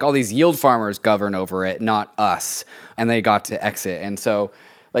now like all these yield farmers govern over it, not us. And they got to exit. And so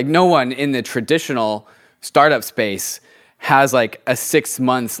like no one in the traditional startup space has like a 6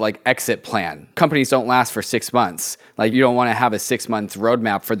 months like exit plan. Companies don't last for 6 months. Like you don't want to have a 6 month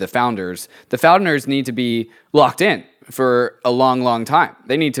roadmap for the founders. The founders need to be locked in for a long, long time.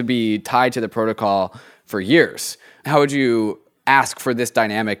 They need to be tied to the protocol for years. How would you ask for this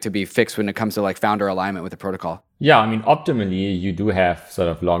dynamic to be fixed when it comes to like founder alignment with the protocol? Yeah, I mean, optimally, you do have sort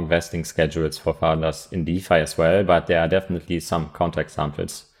of long vesting schedules for founders in DeFi as well, but there are definitely some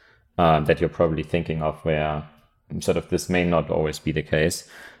counterexamples that you're probably thinking of where sort of this may not always be the case.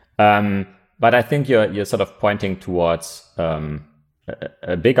 But I think you're sort of pointing towards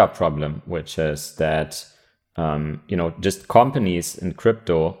a bigger problem, which is that, just companies in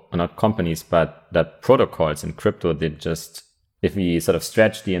crypto, or not companies, but the protocols in crypto, they just if we sort of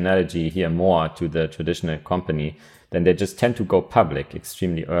stretch the analogy here more to the traditional company, then they just tend to go public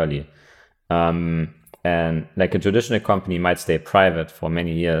extremely early. And like a traditional company might stay private for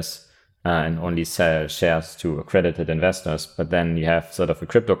many years and only sell shares to accredited investors. But then you have sort of a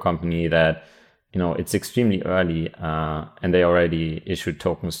crypto company that, it's extremely early and they already issued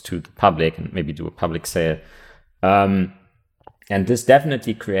tokens to the public and maybe do a public sale. And this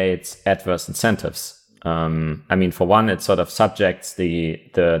definitely creates adverse incentives. For one, it sort of subjects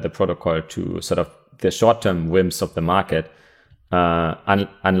the protocol to sort of the short-term whims of the market,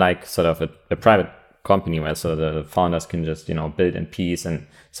 unlike sort of a private company where so the founders can just, build in peace and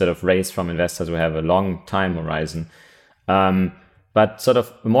sort of raise from investors who have a long time horizon. But sort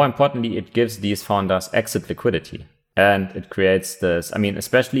of more importantly, it gives these founders exit liquidity. And it creates this,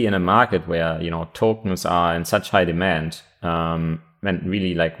 especially in a market where, tokens are in such high demand, and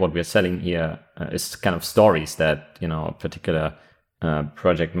really like what we're selling here is kind of stories that, a particular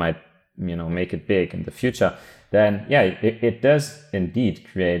project might, make it big in the future. Then, it does indeed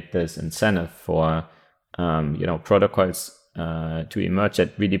create this incentive for, protocols to emerge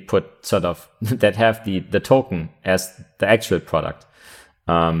that really put sort of, that have the token as the actual product.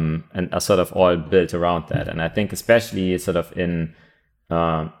 And are sort of all built around that. And I think especially sort of in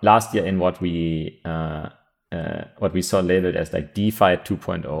last year in what we saw labeled as like DeFi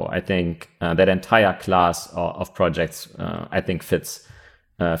 2.0, I think that entire class of projects, I think fits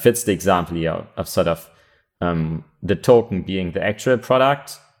the example here of sort of the token being the actual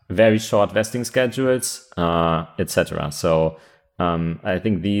product, very short vesting schedules, etc. So I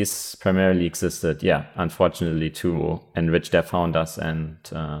think these primarily existed, unfortunately, to enrich their founders and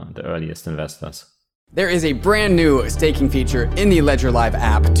the earliest investors. There is a brand new staking feature in the Ledger Live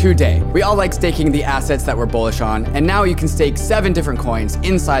app today. We all like staking the assets that we're bullish on, and now you can stake 7 different coins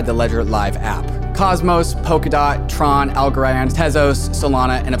inside the Ledger Live app. Cosmos, Polkadot, Tron, Algorand, Tezos,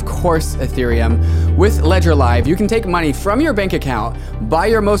 Solana, and of course Ethereum. With Ledger Live, you can take money from your bank account, buy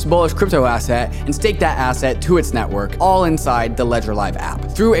your most bullish crypto asset, and stake that asset to its network, all inside the Ledger Live app.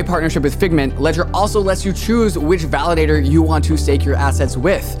 Through a partnership with Figment, Ledger also lets you choose which validator you want to stake your assets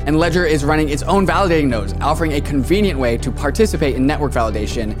with. And Ledger is running its own validating nodes, offering a convenient way to participate in network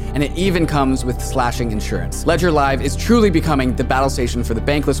validation, and it even comes with slashing insurance. Ledger Live is truly becoming the battle station for the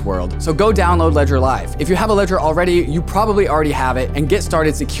bankless world, so go download Ledger Live. If you have a Ledger already, you probably already have it, and get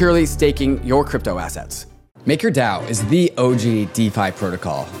started securely staking your crypto assets. MakerDAO is the OG DeFi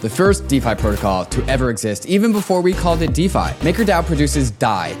protocol, the first DeFi protocol to ever exist, even before we called it DeFi. MakerDAO produces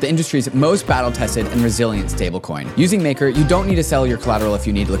DAI, the industry's most battle-tested and resilient stablecoin. Using Maker, you don't need to sell your collateral if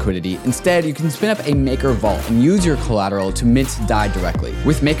you need liquidity. Instead, you can spin up a Maker vault and use your collateral to mint DAI directly.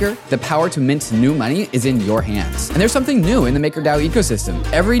 With Maker, the power to mint new money is in your hands. And there's something new in the MakerDAO ecosystem.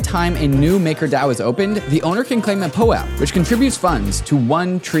 Every time a new MakerDAO is opened, the owner can claim a POAP, which contributes funds to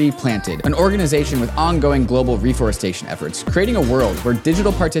One Tree Planted, an organization with ongoing global reforestation efforts, creating a world where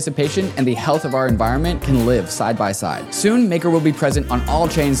digital participation and the health of our environment can live side by side. Soon, Maker will be present on all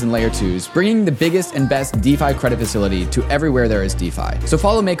chains and layer 2s, bringing the biggest and best DeFi credit facility to everywhere there is DeFi. So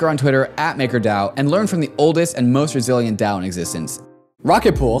follow Maker on Twitter @MakerDAO and learn from the oldest and most resilient DAO in existence.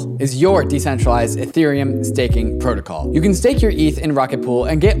 Rocket Pool is your decentralized Ethereum staking protocol. You can stake your ETH in Rocket Pool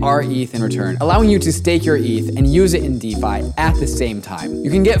and get our ETH in return, allowing you to stake your ETH and use it in DeFi at the same time.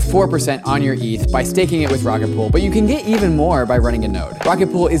 You can get 4% on your ETH by staking it with Rocket Pool, but you can get even more by running a node.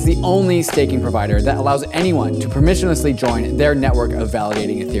 Rocket Pool is the only staking provider that allows anyone to permissionlessly join their network of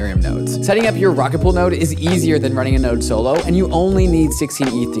validating Ethereum nodes. Setting up your Rocket Pool node is easier than running a node solo, and you only need 16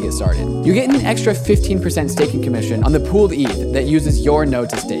 ETH to get started. You get an extra 15% staking commission on the pooled ETH that uses your node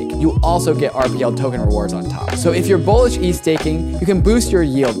to stake. You also get RPL token rewards on top. So if you're bullish ETH staking, you can boost your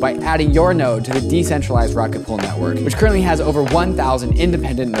yield by adding your node to the decentralized Rocket Pool network, which currently has over 1,000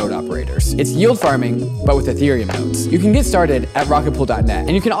 independent node operators. It's yield farming, but with Ethereum nodes. You can get started at rocketpool.net,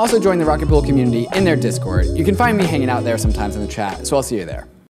 and you can also join the Rocket Pool community in their Discord. You can find me hanging out there sometimes in the chat, so I'll see you there.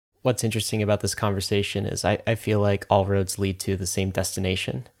 What's interesting about this conversation is I feel like all roads lead to the same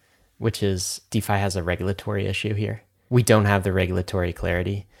destination, which is DeFi has a regulatory issue here. We don't have the regulatory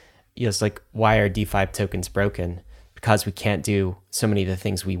clarity. It's like, why are DeFi tokens broken? Because we can't do so many of the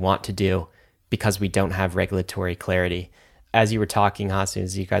things we want to do because we don't have regulatory clarity. As you were talking, Hasu,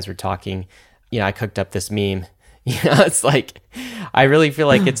 as you guys were talking, I cooked up this meme. It's like, I really feel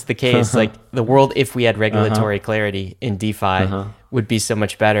like it's the case. Like the world, if we had regulatory clarity in DeFi, would be so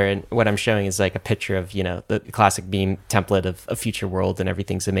much better. And what I'm showing is like a picture of, the classic meme template of a future world, and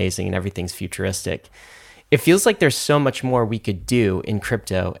everything's amazing and everything's futuristic. It feels like there's so much more we could do in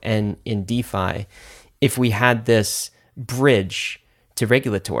crypto and in DeFi if we had this bridge to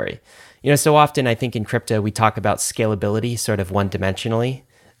regulatory. So often I think in crypto, we talk about scalability sort of one-dimensionally,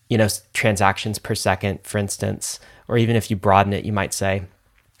 transactions per second, for instance, or even if you broaden it, you might say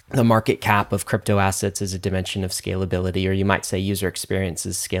the market cap of crypto assets is a dimension of scalability, or you might say user experience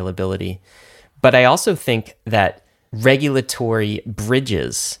is scalability. But I also think that regulatory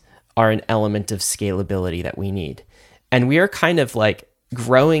bridges are an element of scalability that we need. And we are kind of like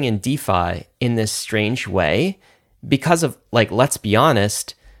growing in DeFi in this strange way because of, like, let's be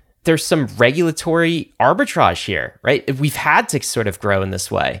honest, there's some regulatory arbitrage here, right? We've had to sort of grow in this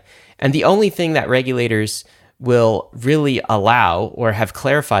way. And the only thing that regulators will really allow, or have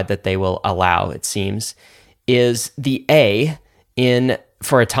clarified that they will allow, it seems, is the A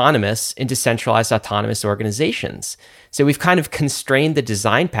for autonomous in decentralized autonomous organizations. So we've kind of constrained the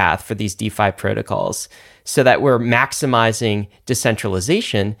design path for these DeFi protocols so that we're maximizing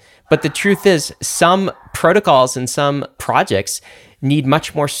decentralization. But the truth is, some protocols and some projects need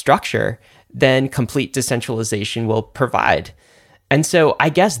much more structure than complete decentralization will provide. And so I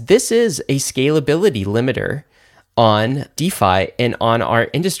guess this is a scalability limiter on DeFi and on our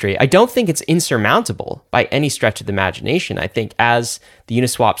industry. I don't think it's insurmountable by any stretch of the imagination. I think as the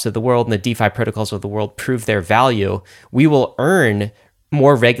Uniswaps of the world and the DeFi protocols of the world prove their value, we will earn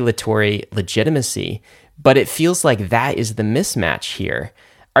more regulatory legitimacy. But it feels like that is the mismatch here.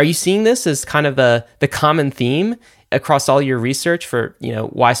 Are you seeing this as kind of the common theme across all your research for,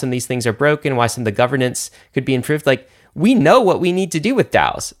 why some of these things are broken, why some of the governance could be improved? Like, we know what we need to do with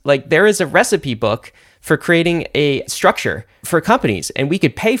DAOs. Like, there is a recipe book for creating a structure for companies, and we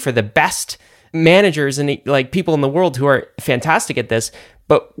could pay for the best managers and like people in the world who are fantastic at this,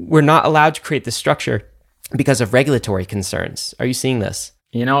 but we're not allowed to create the structure because of regulatory concerns. Are you seeing this?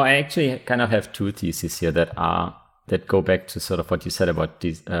 I actually kind of have two theses here that go back to sort of what you said about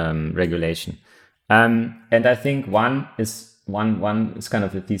this, regulation. And I think one is kind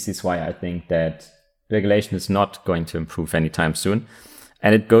of the thesis why I think that regulation is not going to improve anytime soon.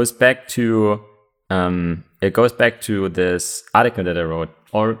 And it goes back to this article that I wrote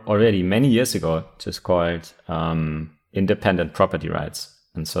already many years ago, just called Independent Property Rights,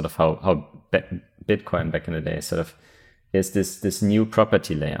 and sort of how Bitcoin back in the day sort of is this new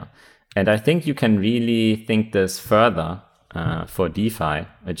property layer. And I think you can really think this further for DeFi,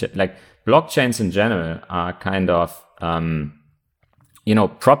 like blockchains in general are kind of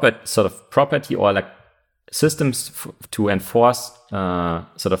property, or like systems to enforce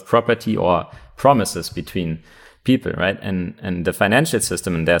sort of property or promises between people, right? And the financial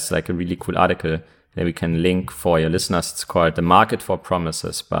system, and there's like a really cool article that we can link for your listeners. It's called The Market for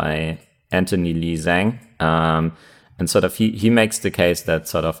Promises by Anthony Lee Zhang. And sort of he makes the case that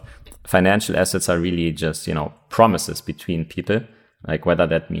sort of financial assets are really just, promises between people, like whether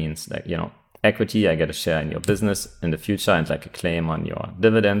that means like, equity, I get a share in your business in the future and like a claim on your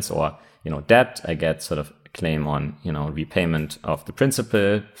dividends, or, debt, I get sort of a claim on, repayment of the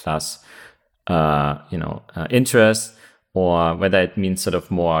principal plus interest, or whether it means sort of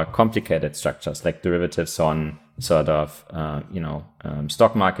more complicated structures like derivatives on sort of,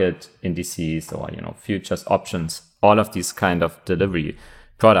 stock market indices, or, futures, options, all of these kind of delivery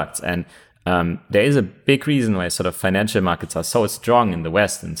products. And there is a big reason why sort of financial markets are so strong in the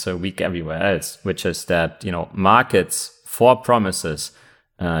West and so weak everywhere else, which is that, markets for promises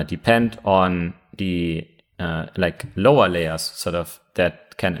depend on the like lower layers sort of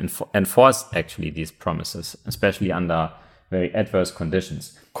that can enforce actually these promises, especially under very adverse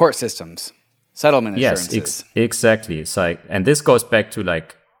conditions. Court systems, settlement insurances. Yes, exactly. It's like, and this goes back to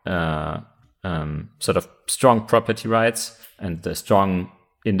like sort of strong property rights and the strong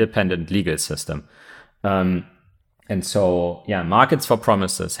independent legal system. And so, markets for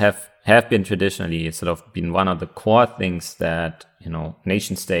promises have been traditionally sort of been one of the core things that,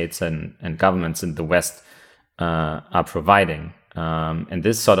 nation states and governments in the West are providing. And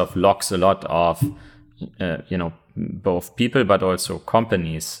this sort of locks a lot of, both people, but also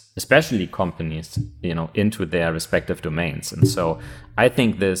companies, especially companies, into their respective domains. And so I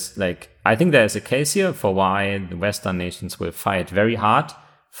think there is a case here for why the Western nations will fight very hard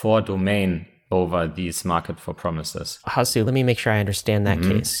for domain over these market for promises. Hasu, let me make sure I understand that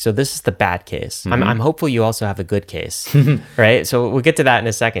case. So this is the bad case. I'm hopeful you also have a good case, right? So we'll get to that in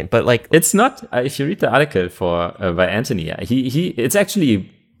a second. But like, it's not. If you read the article by Anthony, it's actually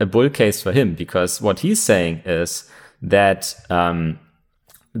a bull case for him, because what he's saying is that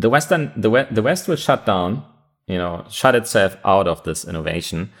the West will shut down, shut itself out of this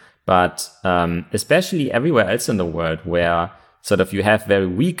innovation, but especially everywhere else in the world where sort of you have very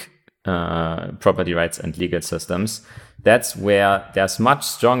weak property rights and legal systems, that's where there's much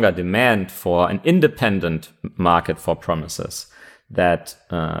stronger demand for an independent market for promises that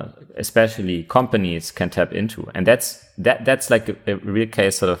especially companies can tap into. And that's like a real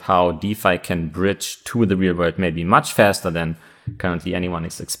case sort of how DeFi can bridge to the real world maybe much faster than currently anyone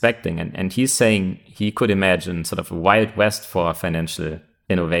is expecting. And he's saying he could imagine sort of a Wild West for financial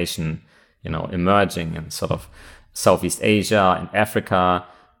innovation, emerging in sort of Southeast Asia and Africa,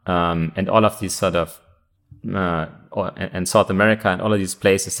 and all of these sort of, and South America and all of these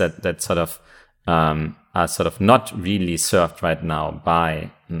places that sort of are sort of not really served right now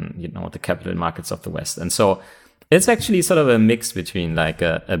by, the capital markets of the West. And so it's actually sort of a mix between like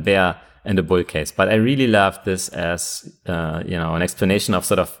a bear and a bull case. But I really love this as, an explanation of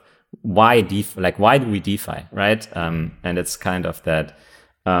sort of why DeFi, like why do we DeFi, right? And it's kind of that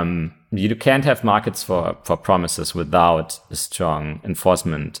you can't have markets for promises without a strong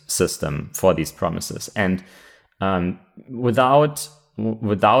enforcement system for these promises. And without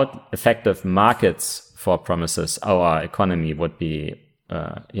effective markets for promises, our economy would be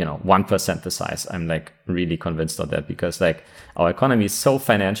 1% the size. I'm like really convinced of that, because like our economy is so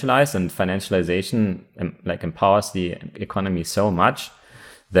financialized, and financialization like empowers the economy so much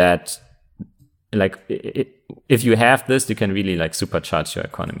that like if you have this, you can really like supercharge your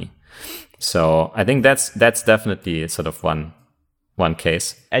economy. So I think that's definitely sort of one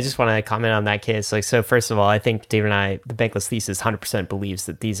case. I just want to comment on that case. So first of all, I think David and I, the Bankless Thesis 100% believes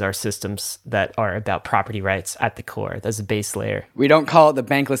that these are systems that are about property rights at the core. That's a base layer. We don't call it the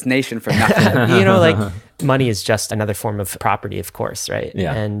Bankless Nation for nothing. Money is just another form of property, of course, right?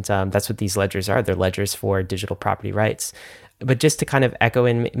 Yeah. And that's what these ledgers are. They're ledgers for digital property rights. But just to kind of echo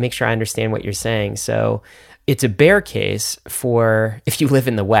and make sure I understand what you're saying. So it's a bear case for if you live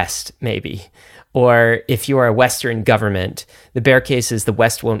in the West, maybe, or if you are a Western government. The bear case is the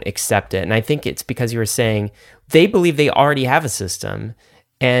West won't accept it. And I think it's because you were saying they believe they already have a system,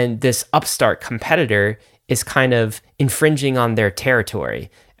 and this upstart competitor is kind of infringing on their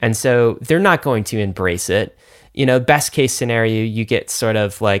territory. And so they're not going to embrace it. Best case scenario, you get sort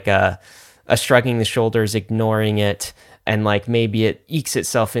of like a shrugging the shoulders, ignoring it, and like maybe it ekes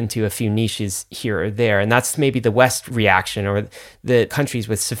itself into a few niches here or there. And that's maybe the West reaction, or the countries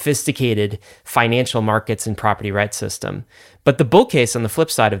with sophisticated financial markets and property rights system. But the bull case on the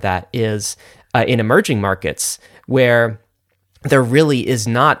flip side of that is in emerging markets, where there really is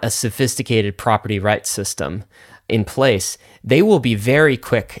not a sophisticated property rights system in place. They will be very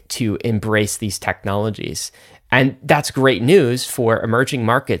quick to embrace these technologies. And that's great news for emerging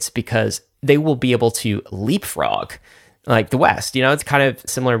markets, because they will be able to leapfrog like the West. It's kind of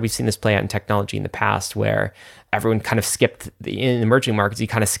similar. We've seen this play out in technology in the past, where everyone kind of skipped in emerging markets, you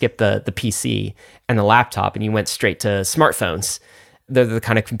kind of skipped the PC and the laptop, and you went straight to smartphones. They're the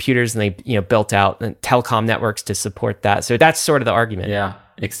kind of computers, and they built out telecom networks to support that. So that's sort of the argument. Yeah,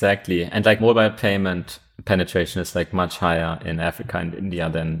 exactly. And like mobile payment penetration is like much higher in Africa and India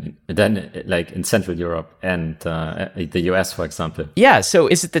than like in Central Europe and the US, for example. Yeah. So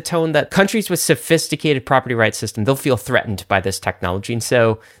is it the tone that countries with sophisticated property rights system, they'll feel threatened by this technology, and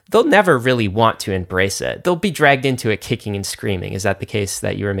so they'll never really want to embrace it? They'll be dragged into it kicking and screaming. Is that the case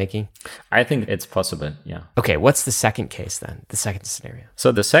that you were making? I think it's possible. Yeah. Okay. What's the second case then? The second scenario.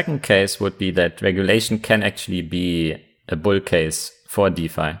 So the second case would be that regulation can actually be a bull case for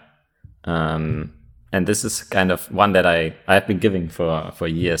DeFi. And this is kind of one that I've been giving for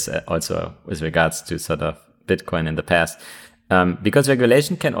years, also with regards to sort of Bitcoin in the past, because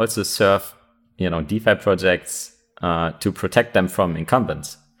regulation can also serve, DeFi projects to protect them from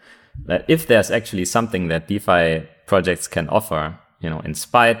incumbents. That if there's actually something that DeFi projects can offer, in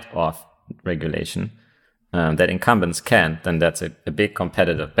spite of regulation, that incumbents can't, then that's a big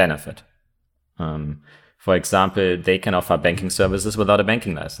competitive benefit. For example, they can offer banking services without a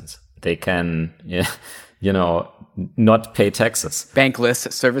banking license. They can, not pay taxes.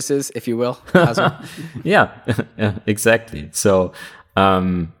 Bankless services, if you will. Yeah, exactly. So,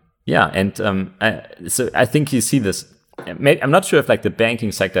 so I think you see this. I'm not sure if like the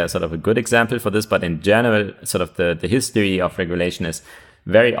banking sector is sort of a good example for this, but in general, sort of the history of regulation is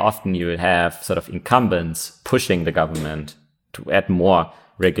very often you have sort of incumbents pushing the government to add more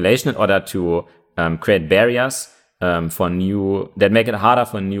regulation in order to create barriers that make it harder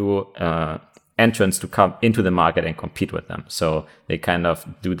for new entrants to come into the market and compete with them. So they kind of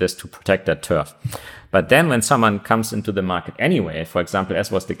do this to protect their turf. But then when someone comes into the market anyway, for example,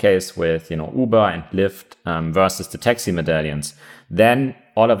 as was the case with Uber and Lyft versus the taxi medallions, then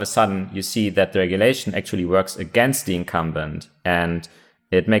all of a sudden you see that the regulation actually works against the incumbent, and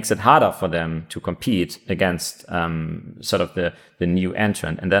it makes it harder for them to compete against sort of the new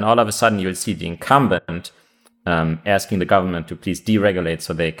entrant. And then all of a sudden you'll see the incumbent asking the government to please deregulate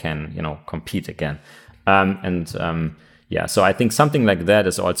so they can, compete again. yeah, so I think something like that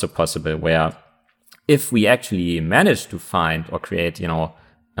is also possible, where if we actually manage to find or create,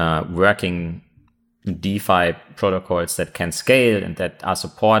 working DeFi protocols that can scale and that are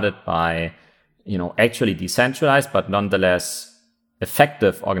supported by, actually decentralized but nonetheless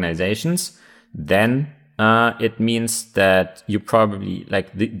effective organizations, then it means that you probably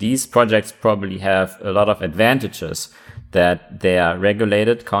these projects probably have a lot of advantages that their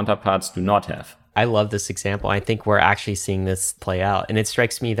regulated counterparts do not have. I love this example. I think we're actually seeing this play out. And it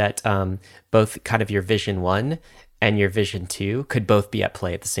strikes me that both kind of your vision 1 and your vision 2 could both be at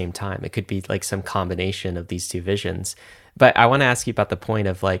play at the same time. It could be like some combination of these two visions. But I want to ask you about the point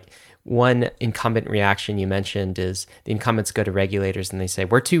of one incumbent reaction you mentioned is the incumbents go to regulators and they say,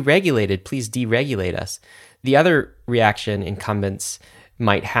 we're too regulated, please deregulate us. The other reaction incumbents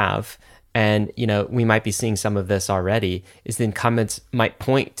might have, and we might be seeing some of this already, is the incumbents might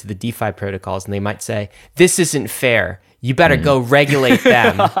point to the DeFi protocols and they might say, this isn't fair. You better go regulate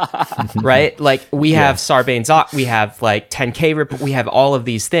them, right? We have Sarbanes, we have 10K report, we have all of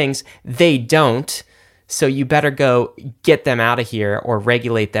these things. They don't. So you better go get them out of here or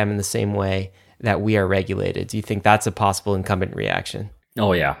regulate them in the same way that we are regulated. Do you think that's a possible incumbent reaction?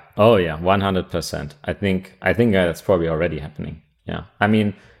 Oh yeah, 100%. I think that's probably already happening. Yeah, I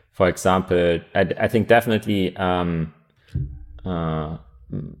mean, for example, I think definitely stablecoin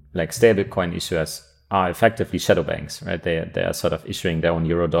issuers are effectively shadow banks, right? They are sort of issuing their own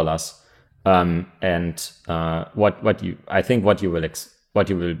euro dollars. So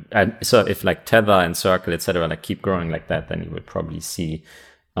if Tether and Circle, etc., keep growing like that, then you will probably see,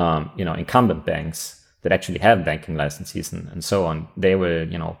 incumbent banks that actually have banking licenses and so on. They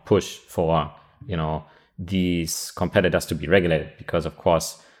will, push for, these competitors to be regulated because, of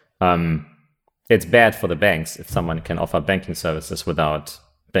course, it's bad for the banks if someone can offer banking services without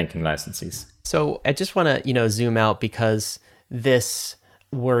banking licenses. So I just want to, zoom out, because this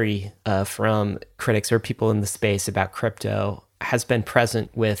worry from critics or people in the space about crypto has been present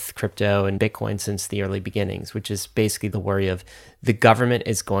with crypto and Bitcoin since the early beginnings, which is basically the worry of the government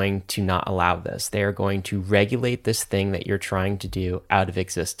is going to not allow this. They are going to regulate this thing that you're trying to do out of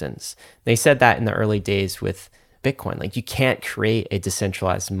existence. They said that in the early days with Bitcoin. You can't create a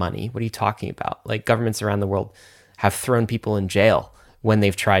decentralized money. What are you talking about? Governments around the world have thrown people in jail when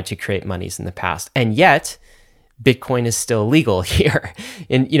they've tried to create monies in the past. And yet, Bitcoin is still legal here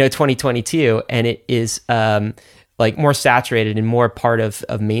in 2022, and it is more saturated and more part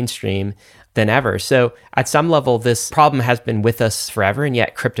of mainstream than ever. So at some level, this problem has been with us forever, and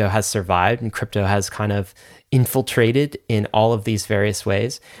yet crypto has survived, and crypto has kind of infiltrated in all of these various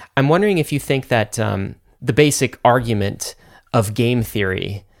ways. I'm wondering if you think that the basic argument of game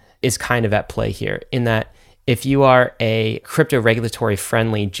theory is kind of at play here, in that if you are a crypto regulatory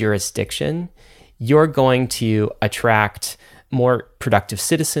friendly jurisdiction, you're going to attract more productive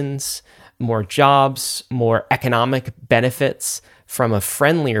citizens, more jobs, more economic benefits from a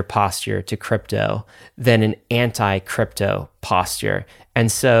friendlier posture to crypto than an anti-crypto posture.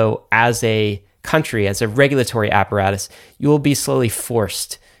 And so as a country, as a regulatory apparatus, you will be slowly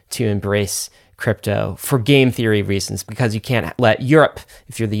forced to embrace crypto for game theory reasons, because you can't let Europe,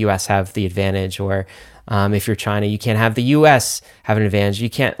 if you're the US, have the advantage, or if you're China, you can't have the US have an advantage. You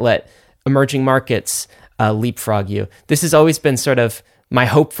can't let emerging markets leapfrog you. This has always been sort of my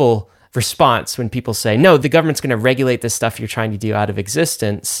hopeful response when people say, no, the government's going to regulate this stuff you're trying to do out of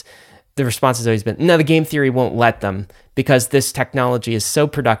existence. The response has always been, no, the game theory won't let them, because this technology is so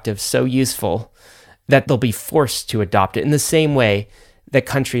productive, so useful, that they'll be forced to adopt it in the same way that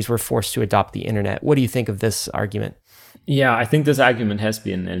countries were forced to adopt the internet. What do you think of this argument? Yeah, I think this argument has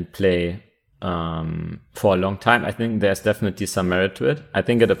been in play for a long time. I think there's definitely some merit to it. I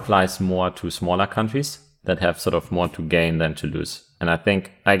think it applies more to smaller countries that have sort of more to gain than to lose. And I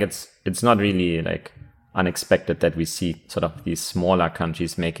think it's not really unexpected that we see sort of these smaller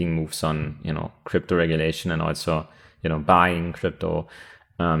countries making moves on, crypto regulation and also, buying crypto,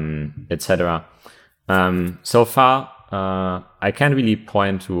 etc. So far, I can't really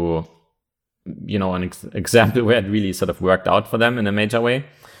point to, an example where it really sort of worked out for them in a major way.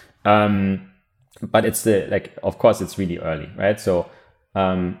 But it's of course, it's really early, right? So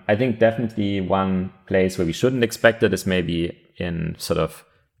I think definitely one place where we shouldn't expect it is maybe in sort of,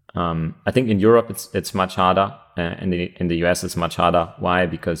 I think in Europe it's much harder. In the US it's much harder. Why?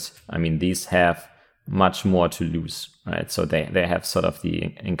 Because these have much more to lose, right? So they have sort of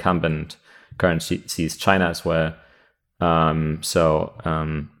the incumbent currencies, China as well. In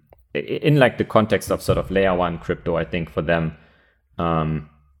the context of sort of layer one crypto, I think for them,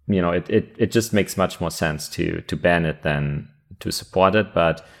 it just makes much more sense to ban it than to support it.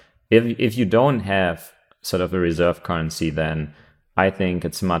 But if you don't have sort of a reserve currency, then I think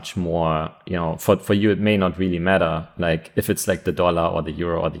it's much more, for you, it may not really matter, like if it's like the dollar or the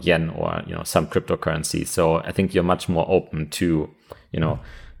euro or the yen or, some cryptocurrency. So I think you're much more open to,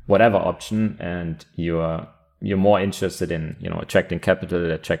 whatever option, and you're more interested in, attracting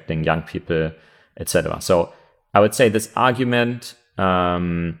capital, attracting young people, etc. So I would say this argument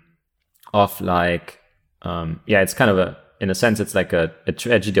of like, it's kind of in a sense, it's like a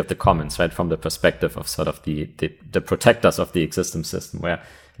tragedy of the commons, right? From the perspective of sort of the protectors of the existing system, where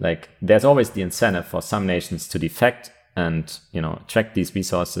like there's always the incentive for some nations to defect and, attract these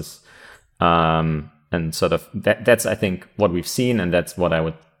resources. And sort of that's, I think, what we've seen. And that's what I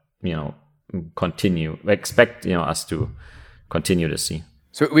would, expect, us to continue to see.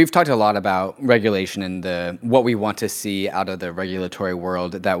 So we've talked a lot about regulation and what we want to see out of the regulatory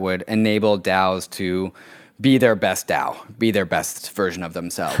world that would enable DAOs to be their best DAO, be their best version of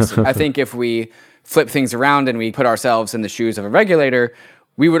themselves. I think if we flip things around and we put ourselves in the shoes of a regulator,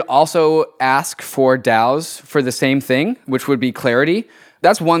 we would also ask for DAOs for the same thing, which would be clarity.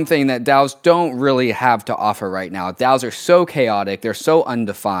 That's one thing that DAOs don't really have to offer right now. DAOs are so chaotic, they're so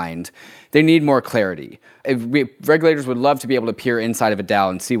undefined, they need more clarity. Regulators would love to be able to peer inside of a DAO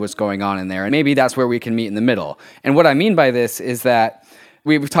and see what's going on in there, and maybe that's where we can meet in the middle. And what I mean by this is that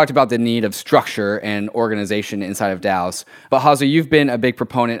we've talked about the need of structure and organization inside of DAOs. But Hasu, you've been a big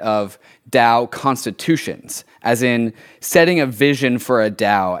proponent of DAO constitutions, as in setting a vision for a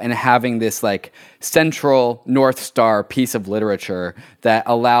DAO and having this like central North Star piece of literature that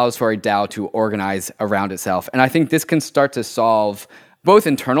allows for a DAO to organize around itself. And I think this can start to solve both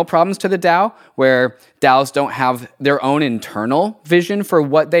internal problems to the DAO, where DAOs don't have their own internal vision for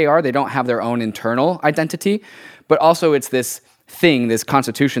what they are. They don't have their own internal identity. But also it's this thing, this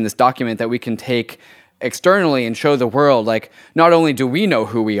constitution, this document that we can take externally and show the world, like, not only do we know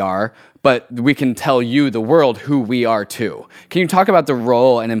who we are, but we can tell you, the world, who we are too. Can you talk about the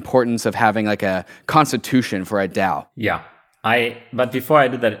role and importance of having like a constitution for a DAO? Yeah. But before I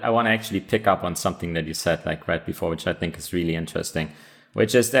do that, I want to actually pick up on something that you said like right before, which I think is really interesting,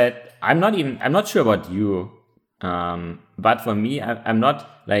 which is that I'm not sure about you, but for me, I'm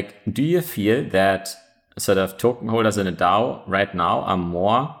not like, do you feel that sort of token holders in a DAO right now are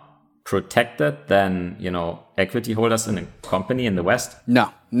more protected than, equity holders in a company in the West?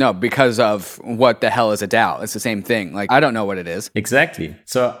 No, because of what the hell is a DAO? It's the same thing. Like, I don't know what it is. Exactly.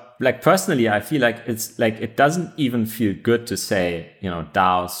 So like personally, I feel like it's like, it doesn't even feel good to say,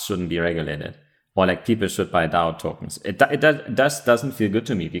 DAOs shouldn't be regulated, or like people should buy DAO tokens. It doesn't feel good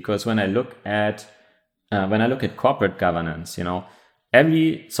to me, because when I look at corporate governance,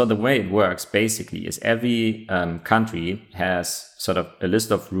 so the way it works basically is every country has sort of a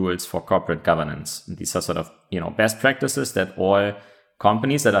list of rules for corporate governance. These are sort of, best practices that all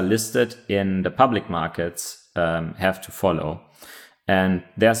companies that are listed in the public markets have to follow. And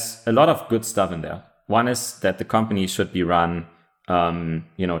there's a lot of good stuff in there. One is that the company should be run,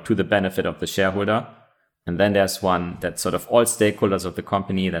 to the benefit of the shareholder. And then there's one that sort of all stakeholders of the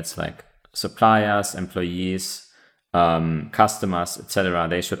company, that's like suppliers, employees, customers, etc.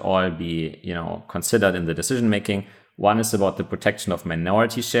 They should all be, considered in the decision making. One is about the protection of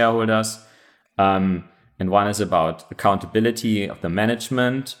minority shareholders, and one is about accountability of the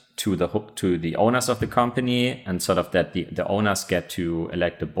management to the owners of the company, and sort of that the owners get to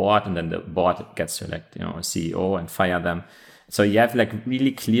elect a board, and then the board gets to elect, a CEO and fire them. So you have like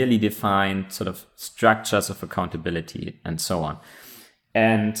really clearly defined sort of structures of accountability and so on.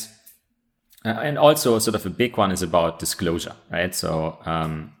 And also sort of a big one is about disclosure, right? So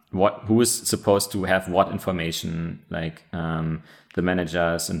who is supposed to have what information, like the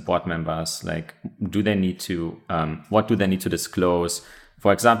managers and board members, like what do they need to disclose?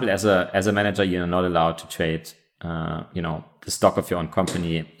 For example, as a manager, you're not allowed to trade, the stock of your own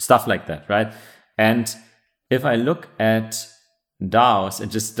company, stuff like that, right? And if I look at DAOs, I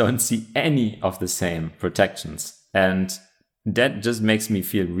just don't see any of the same protections. And that just makes me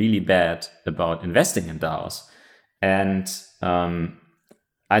feel really bad about investing in DAOs. And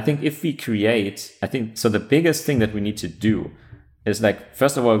I think so the biggest thing that we need to do is like,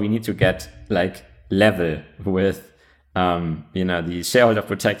 first of all, we need to get like level with, the shareholder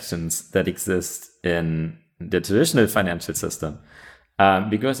protections that exist in the traditional financial system.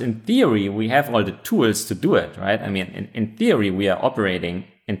 Because in theory, we have all the tools to do it, right? I mean, in theory, we are operating,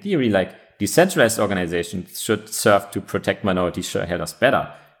 like decentralized organizations should serve to protect minority shareholders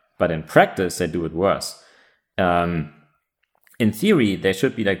better. But in practice, they do it worse. In theory, they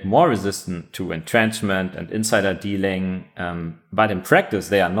should be like more resistant to entrenchment and insider dealing. But in practice,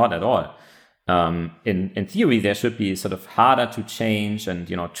 they are not at all. In theory, they should be sort of harder to change and,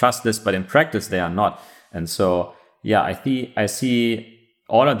 trustless, but in practice, they are not. And so, yeah, I see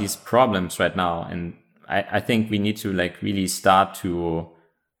all of these problems right now. And I think we need to like really start to,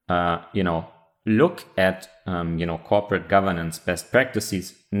 look at, corporate governance best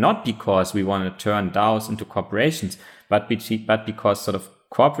practices, not because we want to turn DAOs into corporations, but because sort of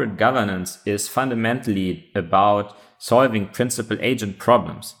corporate governance is fundamentally about solving principal agent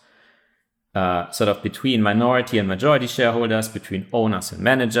problems, sort of between minority and majority shareholders, between owners and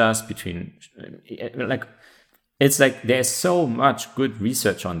managers, it's like there's so much good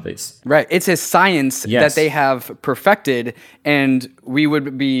research on this. Right. It's a science that they have perfected, and we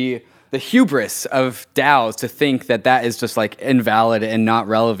would be the hubris of DAOs to think that is just like invalid and not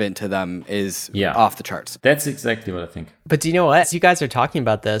relevant to them is off the charts. That's exactly what I think. But do you know what? As you guys are talking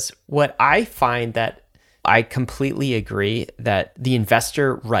about this, what I find that I completely agree that the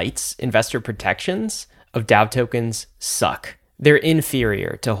investor rights, investor protections of DAO tokens suck. They're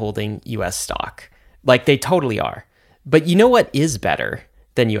inferior to holding US stock. Like they totally are. But you know what is better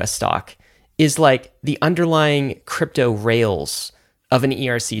than US stock is like the underlying crypto rails of an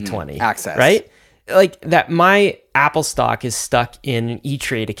ERC20 access, right? Like that my Apple stock is stuck in an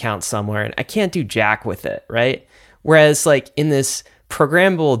E-Trade account somewhere and I can't do jack with it, right? Whereas like in this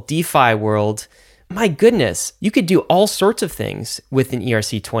programmable DeFi world, my goodness, you could do all sorts of things with an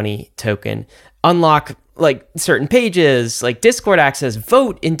ERC20 token, unlock like certain pages, like Discord access,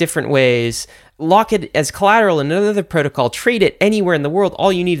 vote in different ways, lock it as collateral in another protocol, trade it anywhere in the world.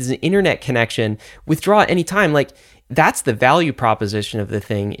 All you need is an internet connection, withdraw at any time. Like that's the value proposition of the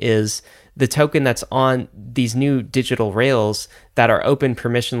thing, is the token that's on these new digital rails that are open,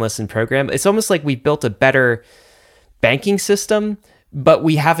 permissionless, and programmed. It's almost like we've built a better banking system, but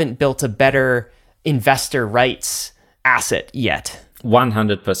we haven't built a better investor rights asset yet.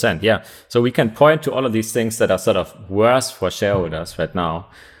 100%. Yeah. So we can point to all of these things that are sort of worse for shareholders right now,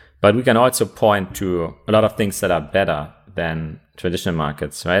 but we can also point to a lot of things that are better than traditional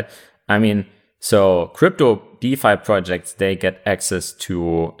markets, right? I mean, so crypto DeFi projects, they get access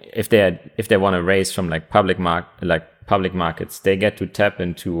to, if they want to raise from like public markets, they get to tap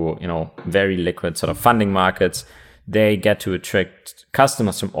into, very liquid sort of funding markets. They get to attract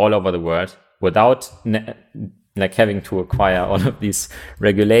customers from all over the world without like having to acquire all of these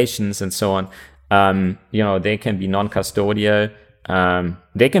regulations and so on. They can be non-custodial.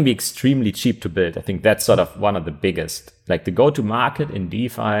 They can be extremely cheap to build. I think that's sort of one of the biggest, like the go-to market in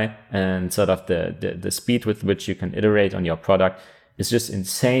DeFi, and sort of the speed with which you can iterate on your product is just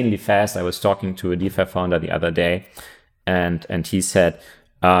insanely fast. I was talking to a DeFi founder the other day, and he said,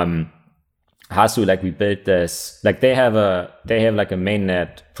 Hasu, like we built this, like they have like a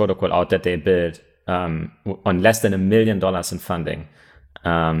mainnet protocol out that they built on less than $1 million in funding,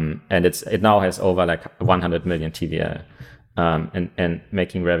 and it now has over like 100 million TVL. And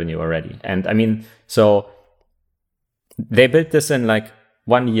making revenue already. And I mean, so they built this in like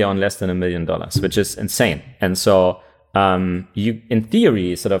 1 year on less than $1 million, which is insane. And so you, in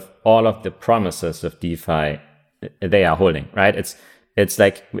theory, sort of all of the promises of DeFi, they are holding, right? It's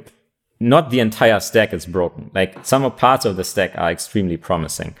like not the entire stack is broken. Like some parts of the stack are extremely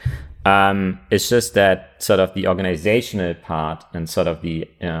promising. It's just that sort of the organizational part and sort of the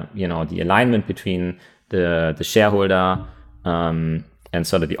the alignment between the shareholder and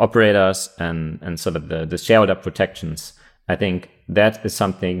sort of the operators and sort of the shareholder protections. I think that is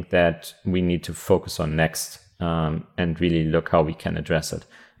something that we need to focus on next, and really look how we can address it.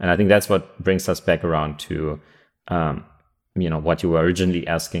 And I think that's what brings us back around to what you were originally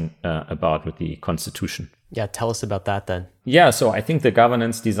asking about with the constitution. Yeah, tell us about that then. Yeah, so I think the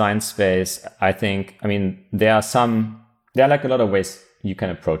governance design space, there are like a lot of ways you can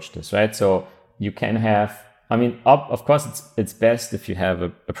approach this, right? So you can have, of course, it's best if you have a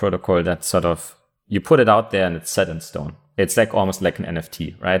protocol that sort of, you put it out there and it's set in stone. It's like almost like an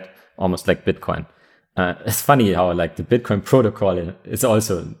NFT, right? Almost like Bitcoin. It's funny how like the Bitcoin protocol is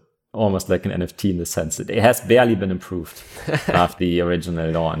also almost like an NFT in the sense that it has barely been improved after the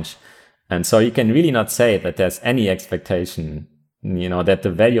original launch. And so you can really not say that there's any expectation, that the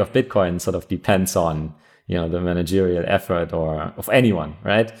value of Bitcoin sort of depends on, the managerial effort or of anyone,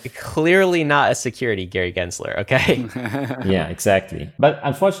 right? Clearly not a security, Gary Gensler, okay? Yeah, exactly. But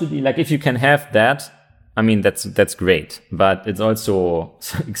unfortunately, like if you can have that, that's great, but it's also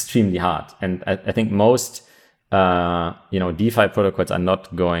extremely hard. And I think most, DeFi protocols are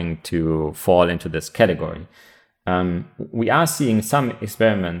not going to fall into this category. We are seeing some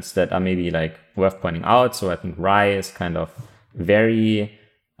experiments that are maybe like worth pointing out. So I think Rye is kind of very,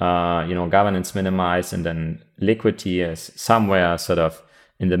 governance minimized, and then liquidity is somewhere sort of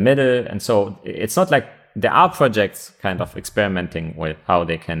in the middle. And so it's not like there are projects kind of experimenting with how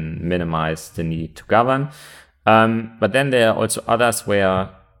they can minimize the need to govern. But then there are also others where,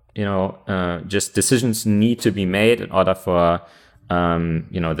 just decisions need to be made in order for,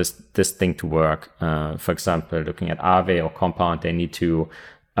 this thing to work. For example, looking at Aave or Compound, they need to,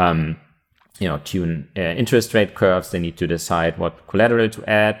 tune interest rate curves. They need to decide what collateral to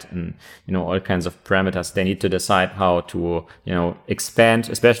add and, all kinds of parameters. They need to decide how to, expand,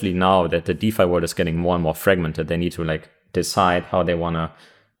 especially now that the DeFi world is getting more and more fragmented. They need to decide how they want to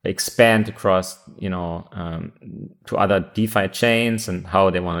expand across, to other DeFi chains and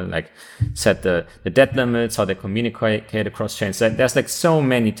how they want to set the debt limits, how they communicate across chains. There's so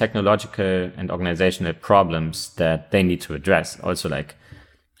many technological and organizational problems that they need to address. Also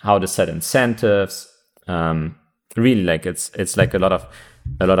how to set incentives. Really it's a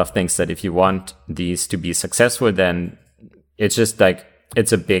lot of things that if you want these to be successful, then it's just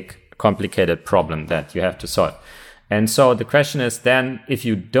it's a big complicated problem that you have to solve. And so the question is then, if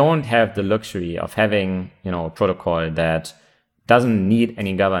you don't have the luxury of having, a protocol that doesn't need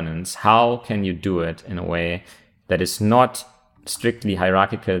any governance, how can you do it in a way that is not strictly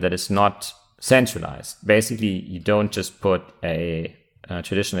hierarchical, that is not centralized? Basically, you don't just put a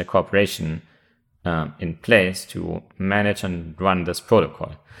traditional corporation in place to manage and run this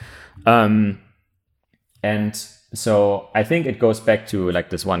protocol. And so I think it goes back to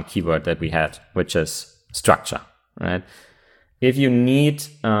this one keyword that we had, which is structure, right? If you need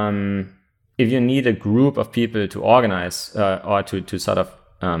a group of people to organize or to sort of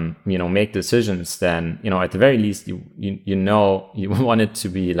make decisions, then at the very least you want it to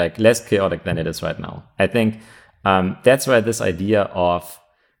be less chaotic than it is right now. I think that's where this idea of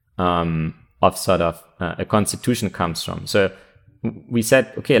sort of a constitution comes from. So we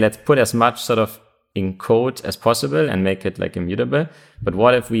said, okay, let's put as much sort of in code as possible and make it immutable. But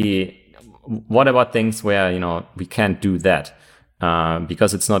what about things where we can't do that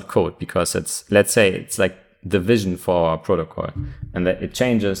because it's not code, because let's say it's the vision for our protocol and that it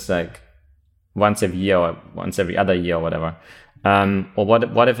changes once every year or once every other year or whatever. Or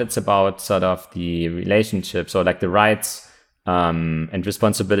what if it's about sort of the relationships or the rights and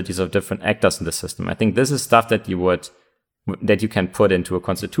responsibilities of different actors in the system? I think this is stuff that you can put into a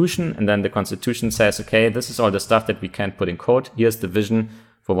constitution, and then the constitution says, okay, this is all the stuff that we can't put in code. Here's the vision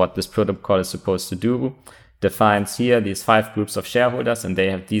for what this protocol is supposed to do. Defines here these 5 groups of shareholders, and they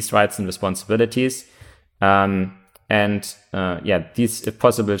have these rights and responsibilities. These, if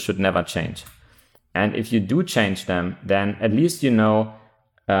possible, should never change. And if you do change them, then at least you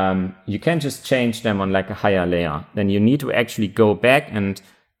can't just change them on a higher layer. Then you need to actually go back and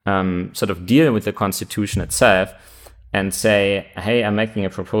sort of deal with the constitution itself and say, hey, I'm making a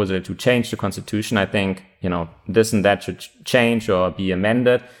proposal to change the constitution. I think, this and that should change or be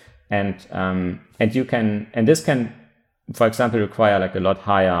amended. And this can, for example, require a lot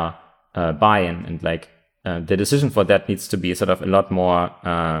higher buy-in, and the decision for that needs to be sort of a lot more,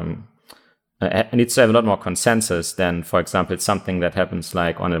 it needs to have a lot more consensus than, for example, it's something that happens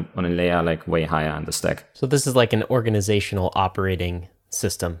on a layer way higher in the stack. So this is an organizational operating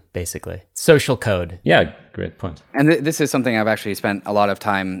system, basically. Social code. Yeah, great point. And this is something I've actually spent a lot of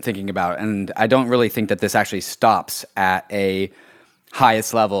time thinking about. And I don't really think that this actually stops at a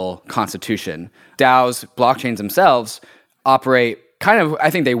highest level constitution. DAOs, blockchains themselves operate I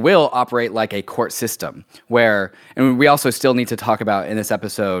think they will operate like a court system where, and we also still need to talk about in this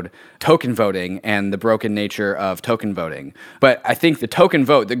episode, token voting and the broken nature of token voting. But I think the token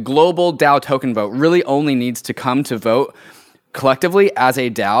vote, the global DAO token vote, really only needs to come to vote collectively as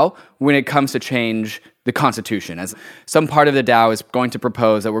a DAO when it comes to change the constitution. As some part of the DAO is going to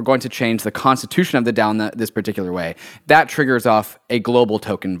propose that we're going to change the constitution of the DAO in this particular way, that triggers off a global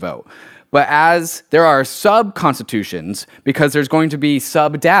token vote. But as there are sub-constitutions, because there's going to be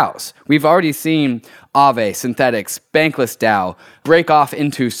sub-DAOs. We've already seen Aave, Synthetics, Bankless DAO break off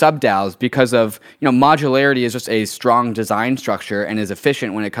into sub-DAOs because of, modularity is just a strong design structure and is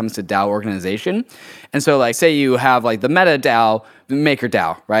efficient when it comes to DAO organization. And so say you have the Meta DAO,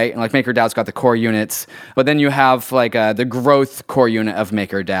 MakerDAO, right? And MakerDAO's got the core units, but then you have the growth core unit of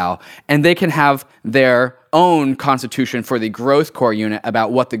MakerDAO, and they can have their own constitution for the growth core unit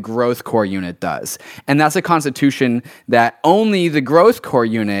about what the growth core unit does. And that's a constitution that only the growth core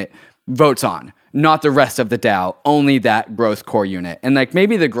unit votes on, not the rest of the DAO, only that growth core unit. And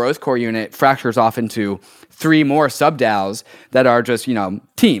maybe the growth core unit fractures off into 3 more sub DAOs that are just,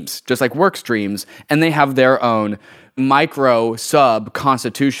 teams, just work streams, and they have their own micro sub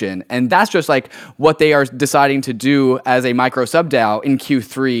constitution. And that's just like what they are deciding to do as a micro sub DAO in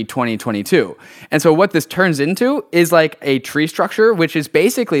Q3 2022. And so what this turns into is like a tree structure, which is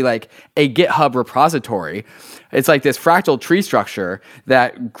basically like a GitHub repository. It's like this fractal tree structure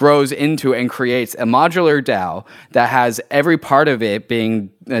that grows into and creates a modular DAO that has every part of it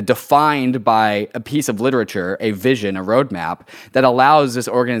being defined by a piece of literature, a vision, a roadmap that allows this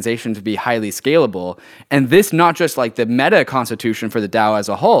organization to be highly scalable. And this not just like the meta constitution for the DAO as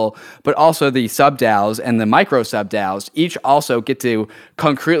a whole, but also the sub DAOs and the micro sub DAOs each also get to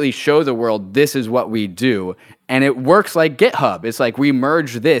concretely show the world this is what we do. And it works like GitHub. It's like we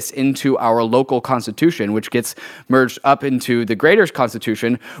merge this into our local constitution, which gets merged up into the greater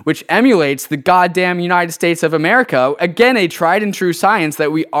constitution, which emulates the goddamn United States of America. Again, a tried and true science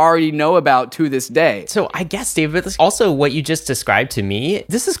that we already know about to this day. So I guess, David, also what you just described to me,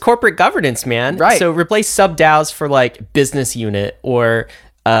 this is corporate governance, man. Right. So replace sub DAOs for like business unit or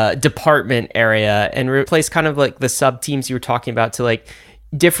department area, and replace kind of like the sub teams you were talking about to like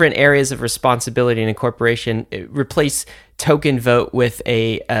different areas of responsibility in a corporation. Replace token vote with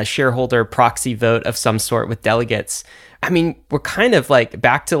a shareholder proxy vote of some sort with delegates. I mean, we're kind of like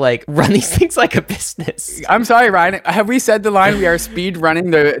back to like run these things like a business. I'm sorry, Ryan. Have we said the line, we are speed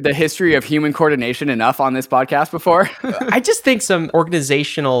running the history of human coordination enough on this podcast before? I just think some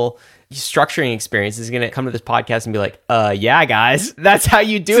organizational structuring experience is going to come to this podcast and be like, yeah, guys, that's how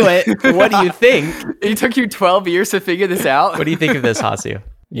you do it. What do you think? It took you 12 years to figure this out. What do you think of this, Hasu?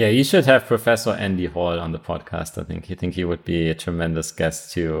 Yeah, you should have Professor Andy Hall on the podcast. I think he would be a tremendous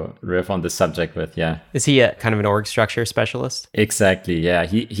guest to riff on the subject with. Yeah, is he a kind of an org structure specialist? Exactly. Yeah,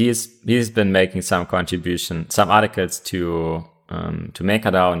 he's been making some contribution, some articles to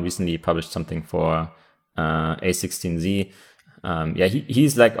MakerDAO, and recently published something for A16Z. Yeah,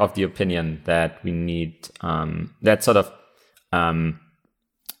 he's like of the opinion that we need that sort of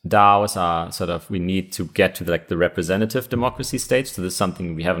DAOs are sort of, we need to get to like the representative democracy stage. So this is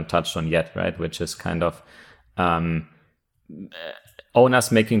something we haven't touched on yet, right? Which is kind of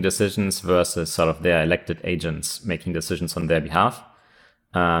owners making decisions versus sort of their elected agents making decisions on their behalf.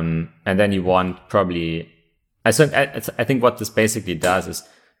 And then you want probably, I think what this basically does is,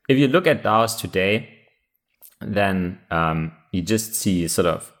 if you look at DAOs today, then you just see sort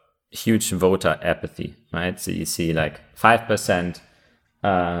of huge voter apathy, right? So you see like 5%,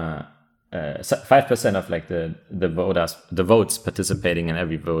 5% of like the votes participating in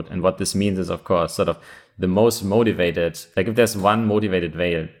every vote. And what this means is, of course, sort of the most motivated, like if there's one motivated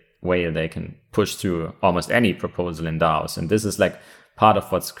whale, they can push through almost any proposal in DAOs. And this is like part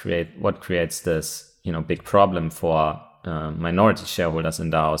of what creates this, big problem for minority shareholders in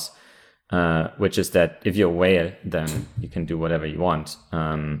DAOs. Which is that if you're a whale, then you can do whatever you want.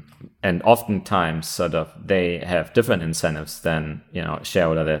 And oftentimes sort of they have different incentives than, a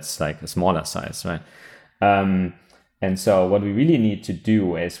shareholder that's like a smaller size, right? And so what we really need to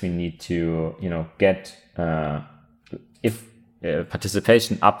do is we need to, get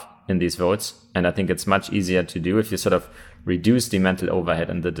participation up in these votes. And I think it's much easier to do if you sort of reduce the mental overhead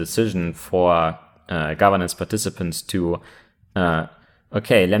and the decision for governance participants to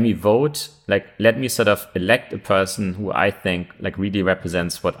okay, let me vote, like, let me sort of elect a person who I think like really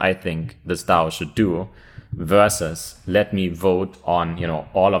represents what I think this DAO should do, versus let me vote on,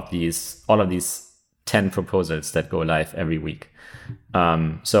 all of these 10 proposals that go live every week.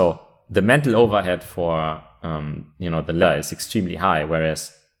 So the mental overhead for, the latter is extremely high,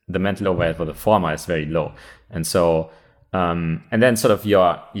 whereas the mental overhead for the former is very low. And so, and then sort of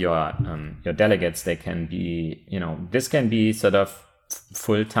your delegates, they can be, this can be sort of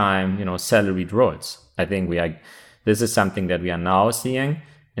full-time, salaried roles. I think this is something that we are now seeing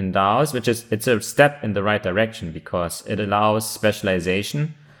in DAOs, it's a step in the right direction because it allows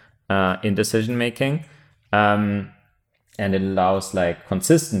specialization in decision making, and it allows like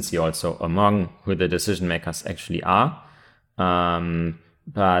consistency also among who the decision makers actually are.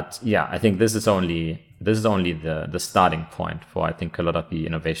 But yeah, I think this is only the starting point for, I think, a lot of the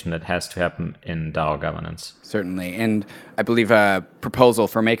innovation that has to happen in DAO governance. Certainly. And I believe a proposal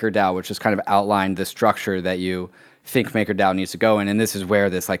for MakerDAO, which has kind of outlined the structure that you think MakerDAO needs to go in. And this is where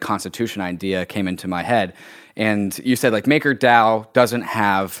this like constitution idea came into my head. And you said like MakerDAO doesn't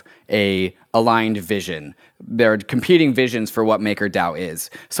have a aligned vision. There are competing visions for what MakerDAO is.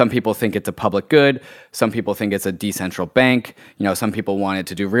 Some people think it's a public good. Some people think it's a decentral bank. Some people want it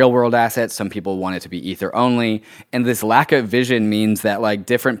to do real world assets. Some people want it to be Ether only. And this lack of vision means that like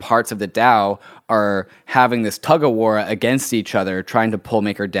different parts of the DAO are having this tug of war against each other, trying to pull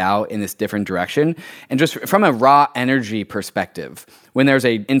MakerDAO in this different direction. And just from a raw energy perspective, when there's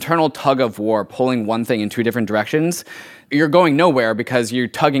a internal tug of war pulling one thing in two different directions, you're going nowhere because you're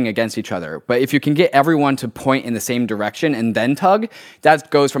tugging against each other. But if you can get everyone to point in the same direction and then tug,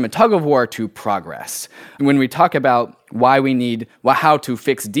 that goes from a tug of war to progress. When we talk about how to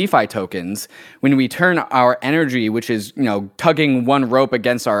fix DeFi tokens, when we turn our energy, which is, tugging one rope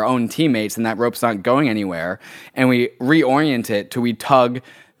against our own teammates and that rope's not going anywhere, and we reorient it to we tug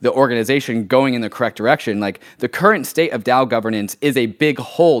the organization going in the correct direction, like the current state of DAO governance is a big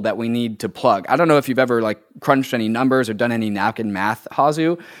hole that we need to plug. I don't know if you've ever crunched any numbers or done any napkin math,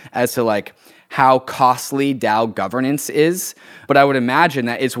 Hasu, as to how costly DAO governance is, but I would imagine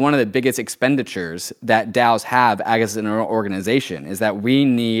that it's one of the biggest expenditures that DAOs have as an organization, is that we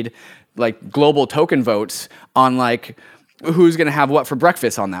need global token votes on who's going to have what for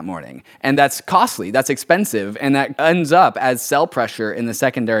breakfast on that morning. And that's costly, that's expensive, and that ends up as sell pressure in the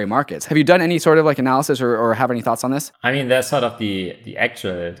secondary markets. Have you done any sort of analysis or have any thoughts on this? I mean, there's sort of the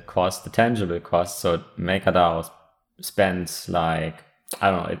actual cost, the tangible cost. So MakerDAO spends I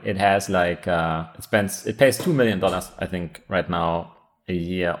don't know, it has it pays $2 million, I think, right now a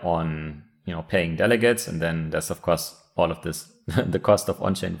year on, paying delegates. And then there's, of course, all of this, the cost of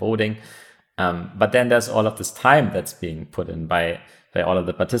on-chain voting. But then there's all of this time that's being put in by all of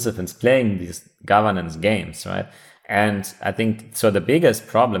the participants playing these governance games, right? And I think so the biggest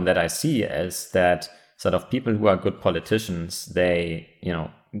problem that I see is that sort of people who are good politicians, they,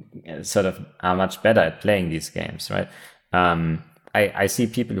 sort of are much better at playing these games, right? I see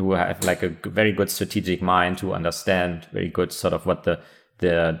people who have a very good strategic mind, who understand very good sort of what the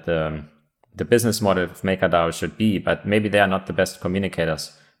business model of MakerDAO should be, but maybe they are not the best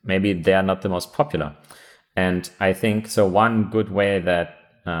communicators. Maybe they are not the most popular. And I think so one good way that,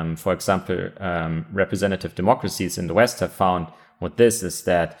 for example, representative democracies in the West have found with this is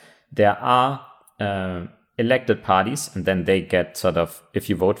that there are elected parties, and then they get sort of, if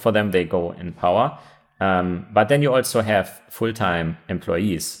you vote for them, they go in power. But then you also have full-time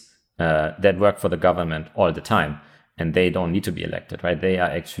employees that work for the government all the time, and they don't need to be elected, right? They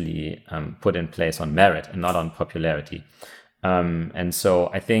are actually put in place on merit and not on popularity. And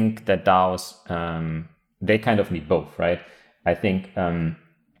so I think that DAOs, they kind of need both, right? I think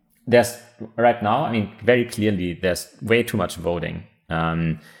there's right now, I mean, very clearly there's way too much voting.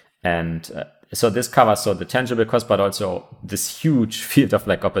 So this covers the tangible cost, but also this huge field of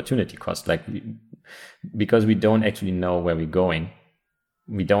opportunity cost, because we don't actually know where we're going.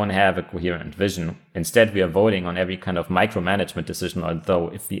 We don't have a coherent vision. Instead, we are voting on every kind of micromanagement decision, although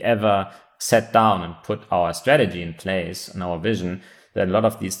if we ever sat down and put our strategy in place and our vision, that a lot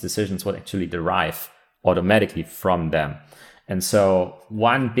of these decisions would actually derive automatically from them. And so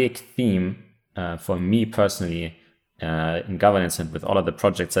one big theme for me personally in governance and with all of the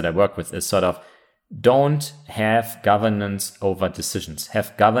projects that I work with is sort of don't have governance over decisions,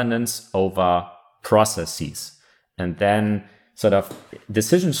 have governance over processes. And then sort of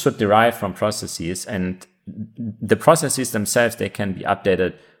decisions should derive from processes, and the processes themselves, they can be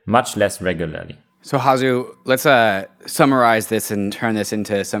updated much less regularly. So Hasu, let's summarize this and turn this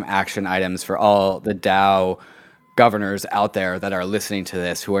into some action items for all the DAO governors out there that are listening to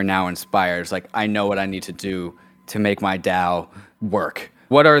this who are now inspired. It's I know what I need to do to make my DAO work.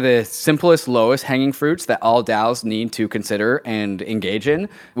 What are the simplest, lowest hanging fruits that all DAOs need to consider and engage in,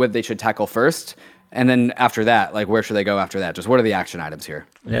 what they should tackle first? And then after that, where should they go after that? Just what are the action items here?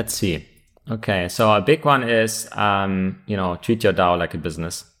 Let's see. Okay, so a big one is, treat your DAO like a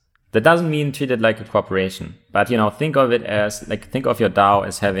business. That doesn't mean treat it like a corporation, but, think of it as, think of your DAO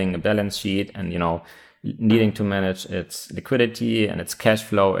as having a balance sheet and, needing to manage its liquidity and its cash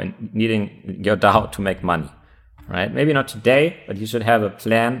flow and needing your DAO to make money, right? Maybe not today, but you should have a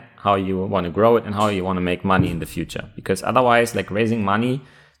plan how you want to grow it and how you want to make money in the future. Because otherwise, raising money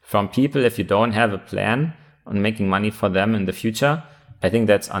from people, if you don't have a plan on making money for them in the future, I think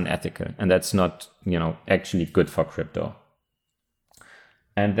that's unethical and that's not, actually good for crypto.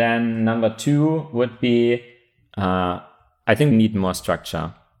 And then number 2 would be, I think we need more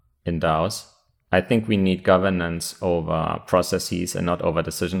structure in DAOs. I think we need governance over processes and not over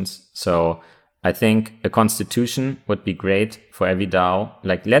decisions. So I think a constitution would be great for every DAO.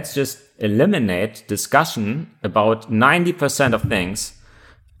 Let's just eliminate discussion about 90% of things.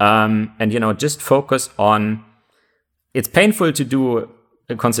 And, just focus on, it's painful to do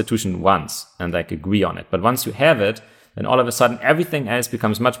a constitution once and agree on it. But once you have it, then all of a sudden everything else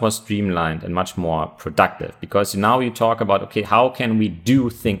becomes much more streamlined and much more productive, because now you talk about, okay, how can we do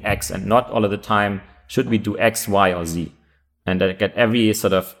thing X, and not all of the time, should we do X, Y, or Z? And at every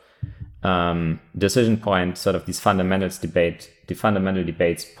sort of decision point, sort of the fundamental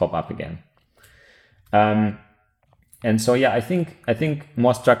debates pop up again. And so, yeah, I think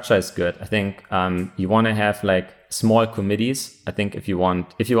more structure is good. I think you want to have like small committees. I think if you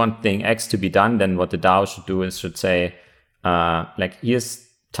want thing X to be done, then what the DAO should say, like, here's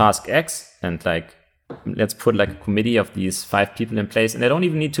task X, and like, let's put like a committee of these 5 people in place. And they don't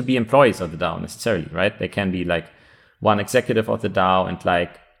even need to be employees of the DAO necessarily, right? They can be like one executive of the DAO and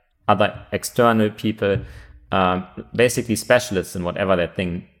like other external people, basically specialists in whatever that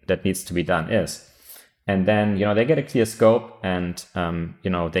thing that needs to be done is. And then, they get a clear scope and,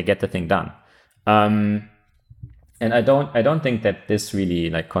 they get the thing done. And I don't think that this really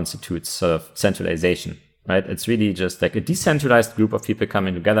like constitutes sort of centralization, right? It's really just like a decentralized group of people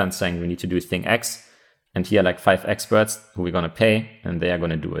coming together and saying, we need to do thing X. And here are like 5 experts who we're going to pay, and they are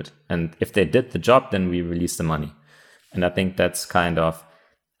going to do it. And if they did the job, then we release the money. And I think that's kind of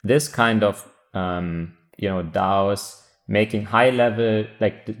this kind of, DAOs making high level,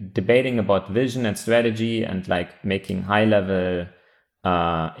 like debating about vision and strategy and like making high level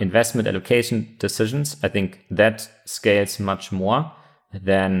investment allocation decisions. I think that scales much more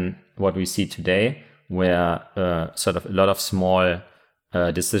than what we see today, where sort of a lot of small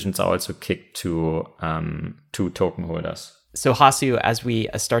decisions are also kicked to token holders. So Hasu, as we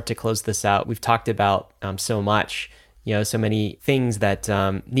start to close this out, we've talked about so much, so many things that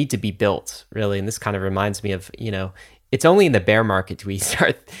need to be built, really. And this kind of reminds me of, it's only in the bear market we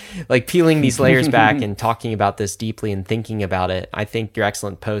start like peeling these layers back and talking about this deeply and thinking about it. I think your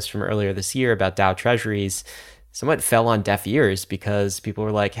excellent post from earlier this year about DAO treasuries somewhat fell on deaf ears because people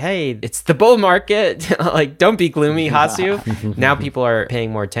were like, hey, it's the bull market. Like, don't be gloomy, Hasu. Now people are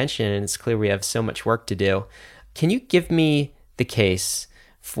paying more attention, and it's clear we have so much work to do. Can you give me the case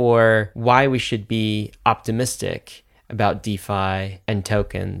for why we should be optimistic about DeFi and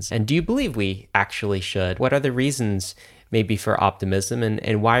tokens? And do you believe we actually should? What are the reasons maybe for optimism?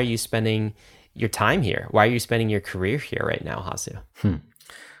 And why are you spending your time here? Why are you spending your career here right now, Hasu?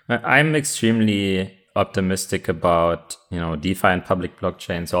 I'm extremely optimistic about, DeFi and public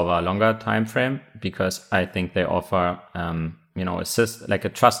blockchains over a longer time frame, because I think they offer, like a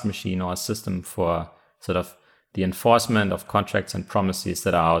trust machine or a system for sort of the enforcement of contracts and promises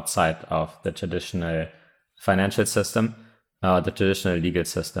that are outside of the traditional financial system, the traditional legal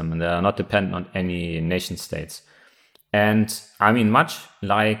system, and they are not dependent on any nation states. And I mean, much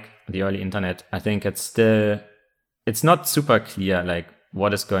like the early internet, I think it's not super clear, like,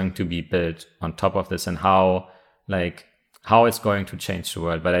 what is going to be built on top of this and how it's going to change the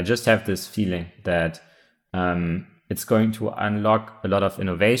world. But I just have this feeling that it's going to unlock a lot of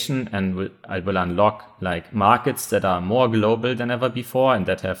innovation, and it will unlock like markets that are more global than ever before, and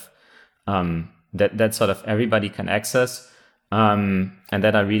that have that sort of everybody can access, and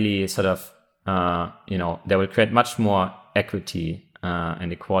that are really sort of they will create much more equity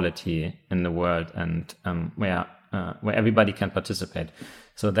and equality in the world, and where everybody can participate.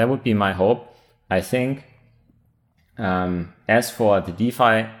 So that would be my hope. I think as for the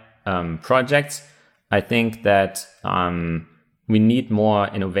DeFi projects, I think that we need more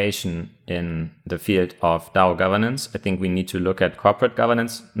innovation in the field of DAO governance. I think we need to look at corporate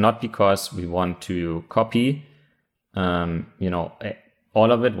governance, not because we want to copy, all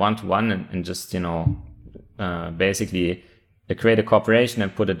of it one-to-one and just, basically create a corporation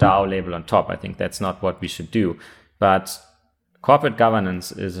and put a DAO label on top. I think that's not what we should do. But corporate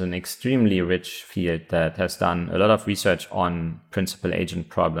governance is an extremely rich field that has done a lot of research on principal agent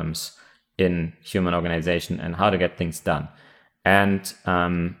problems in human organization and how to get things done. And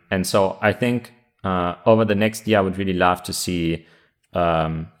so I think over the next year, I would really love to see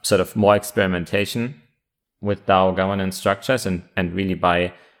sort of more experimentation with DAO governance structures, and really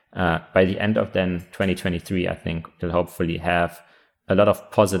by the end of then 2023, I think we'll hopefully have a lot of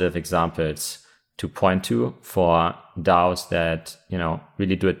positive examples to point to for DAOs that,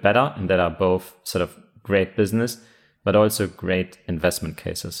 really do it better and that are both sort of great business, but also great investment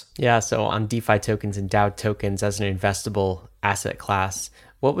cases. Yeah. So on DeFi tokens and DAO tokens as an investable asset class,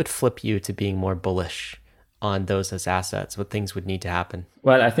 what would flip you to being more bullish on those as assets? What things would need to happen?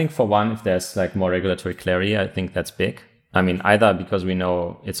 Well, I think for one, if there's like more regulatory clarity, I think that's big. I mean, either because we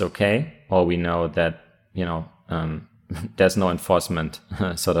know it's okay, or we know that, there's no enforcement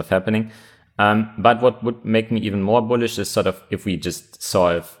sort of happening. But what would make me even more bullish is sort of if we just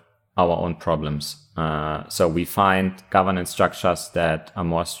solve our own problems. So we find governance structures that are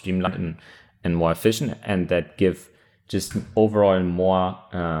more streamlined and more efficient, and that give just overall more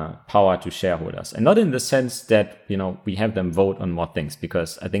power to shareholders. And not in the sense that, we have them vote on more things,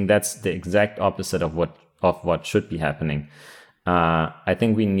 because I think that's the exact opposite of what should be happening. I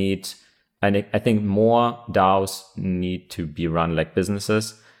think more DAOs need to be run like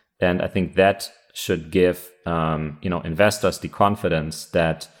businesses. And I think that should give investors the confidence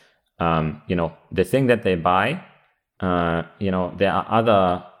that the thing that they buy, there are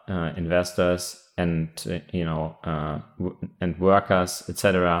other investors and and workers,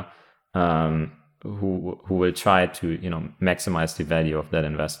 etc., who will try to maximize the value of that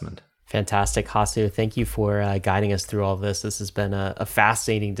investment. Fantastic, Hasu. Thank you for guiding us through all this. This has been a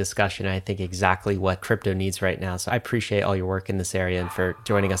fascinating discussion. I think exactly what crypto needs right now. So I appreciate all your work in this area and for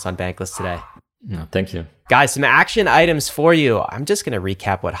joining us on Bankless today. No, thank you. Guys, some action items for you. I'm just going to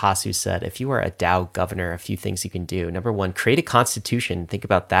recap what Hasu said. If you are a DAO governor, a few things you can do. Number one, create a constitution. Think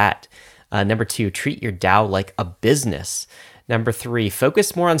about that. Number two, treat your DAO like a business. Number three,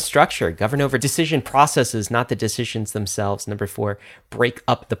 focus more on structure. Govern over decision processes, not the decisions themselves. Number four, break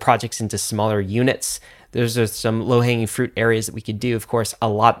up the projects into smaller units. Those are some low-hanging fruit areas that we could do. Of course, a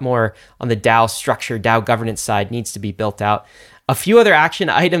lot more on the DAO structure, DAO governance side needs to be built out. A few other action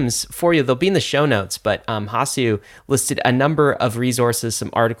items for you. They'll be in the show notes, but Hasu listed a number of resources,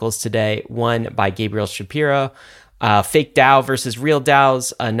 some articles today. One by Gabriel Shapiro, Fake DAO versus Real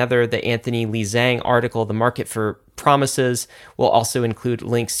DAOs. Another, the Anthony Lee Zhang article, The Market for Promises. We'll also include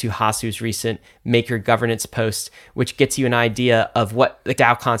links to Hasu's recent Maker Governance post, which gets you an idea of what the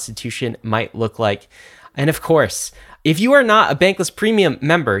DAO constitution might look like. And of course, if you are not a Bankless Premium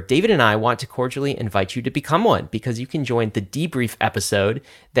member, David and I want to cordially invite you to become one, because you can join the debrief episode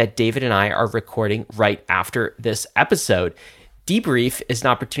that David and I are recording right after this episode. Debrief is an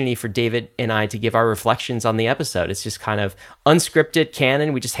opportunity for David and I to give our reflections on the episode. It's just kind of unscripted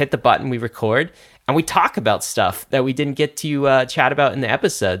canon. We just hit the button, we record, and we talk about stuff that we didn't get to chat about in the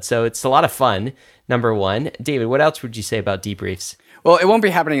episode. So it's a lot of fun, number one. David, what else would you say about debriefs? Well, it won't be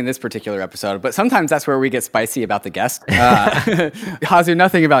happening in this particular episode, but sometimes that's where we get spicy about the guest. Hasu,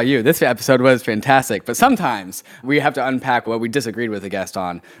 nothing about you. This episode was fantastic, but sometimes we have to unpack what we disagreed with the guest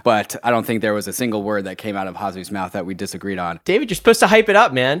on. But I don't think there was a single word that came out of Hasu's mouth that we disagreed on. David, you're supposed to hype it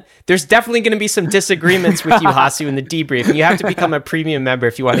up, man. There's definitely going to be some disagreements with you, Hasu, in the debrief, and you have to become a premium member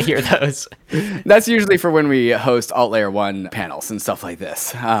if you want to hear those. That's usually for when we host Alt Layer 1 panels and stuff like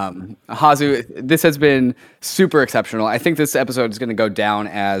this. Hasu, this has been super exceptional. I think this episode is going to go down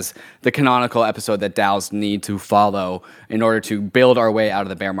as the canonical episode that DAOs need to follow in order to build our way out of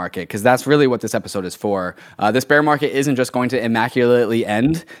the bear market, because that's really what this episode is for. This bear market isn't just going to immaculately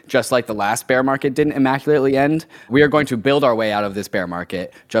end, just like the last bear market didn't immaculately end. We are going to build our way out of this bear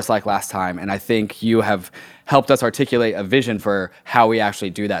market, just like last time, and I think you have helped us articulate a vision for how we actually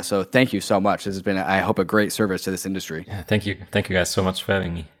do that. So thank you so much. This has been, I hope, a great service to this industry. Yeah, thank you. Thank you guys so much for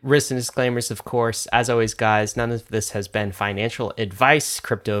having me. Risks and disclaimers, of course. As always, guys, none of this has been financial advice.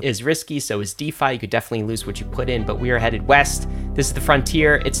 Crypto is risky, so is DeFi. You could definitely lose what you put in, but we are headed west. This is the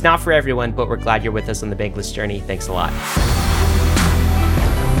frontier. It's not for everyone, but we're glad you're with us on the Bankless journey. Thanks a lot.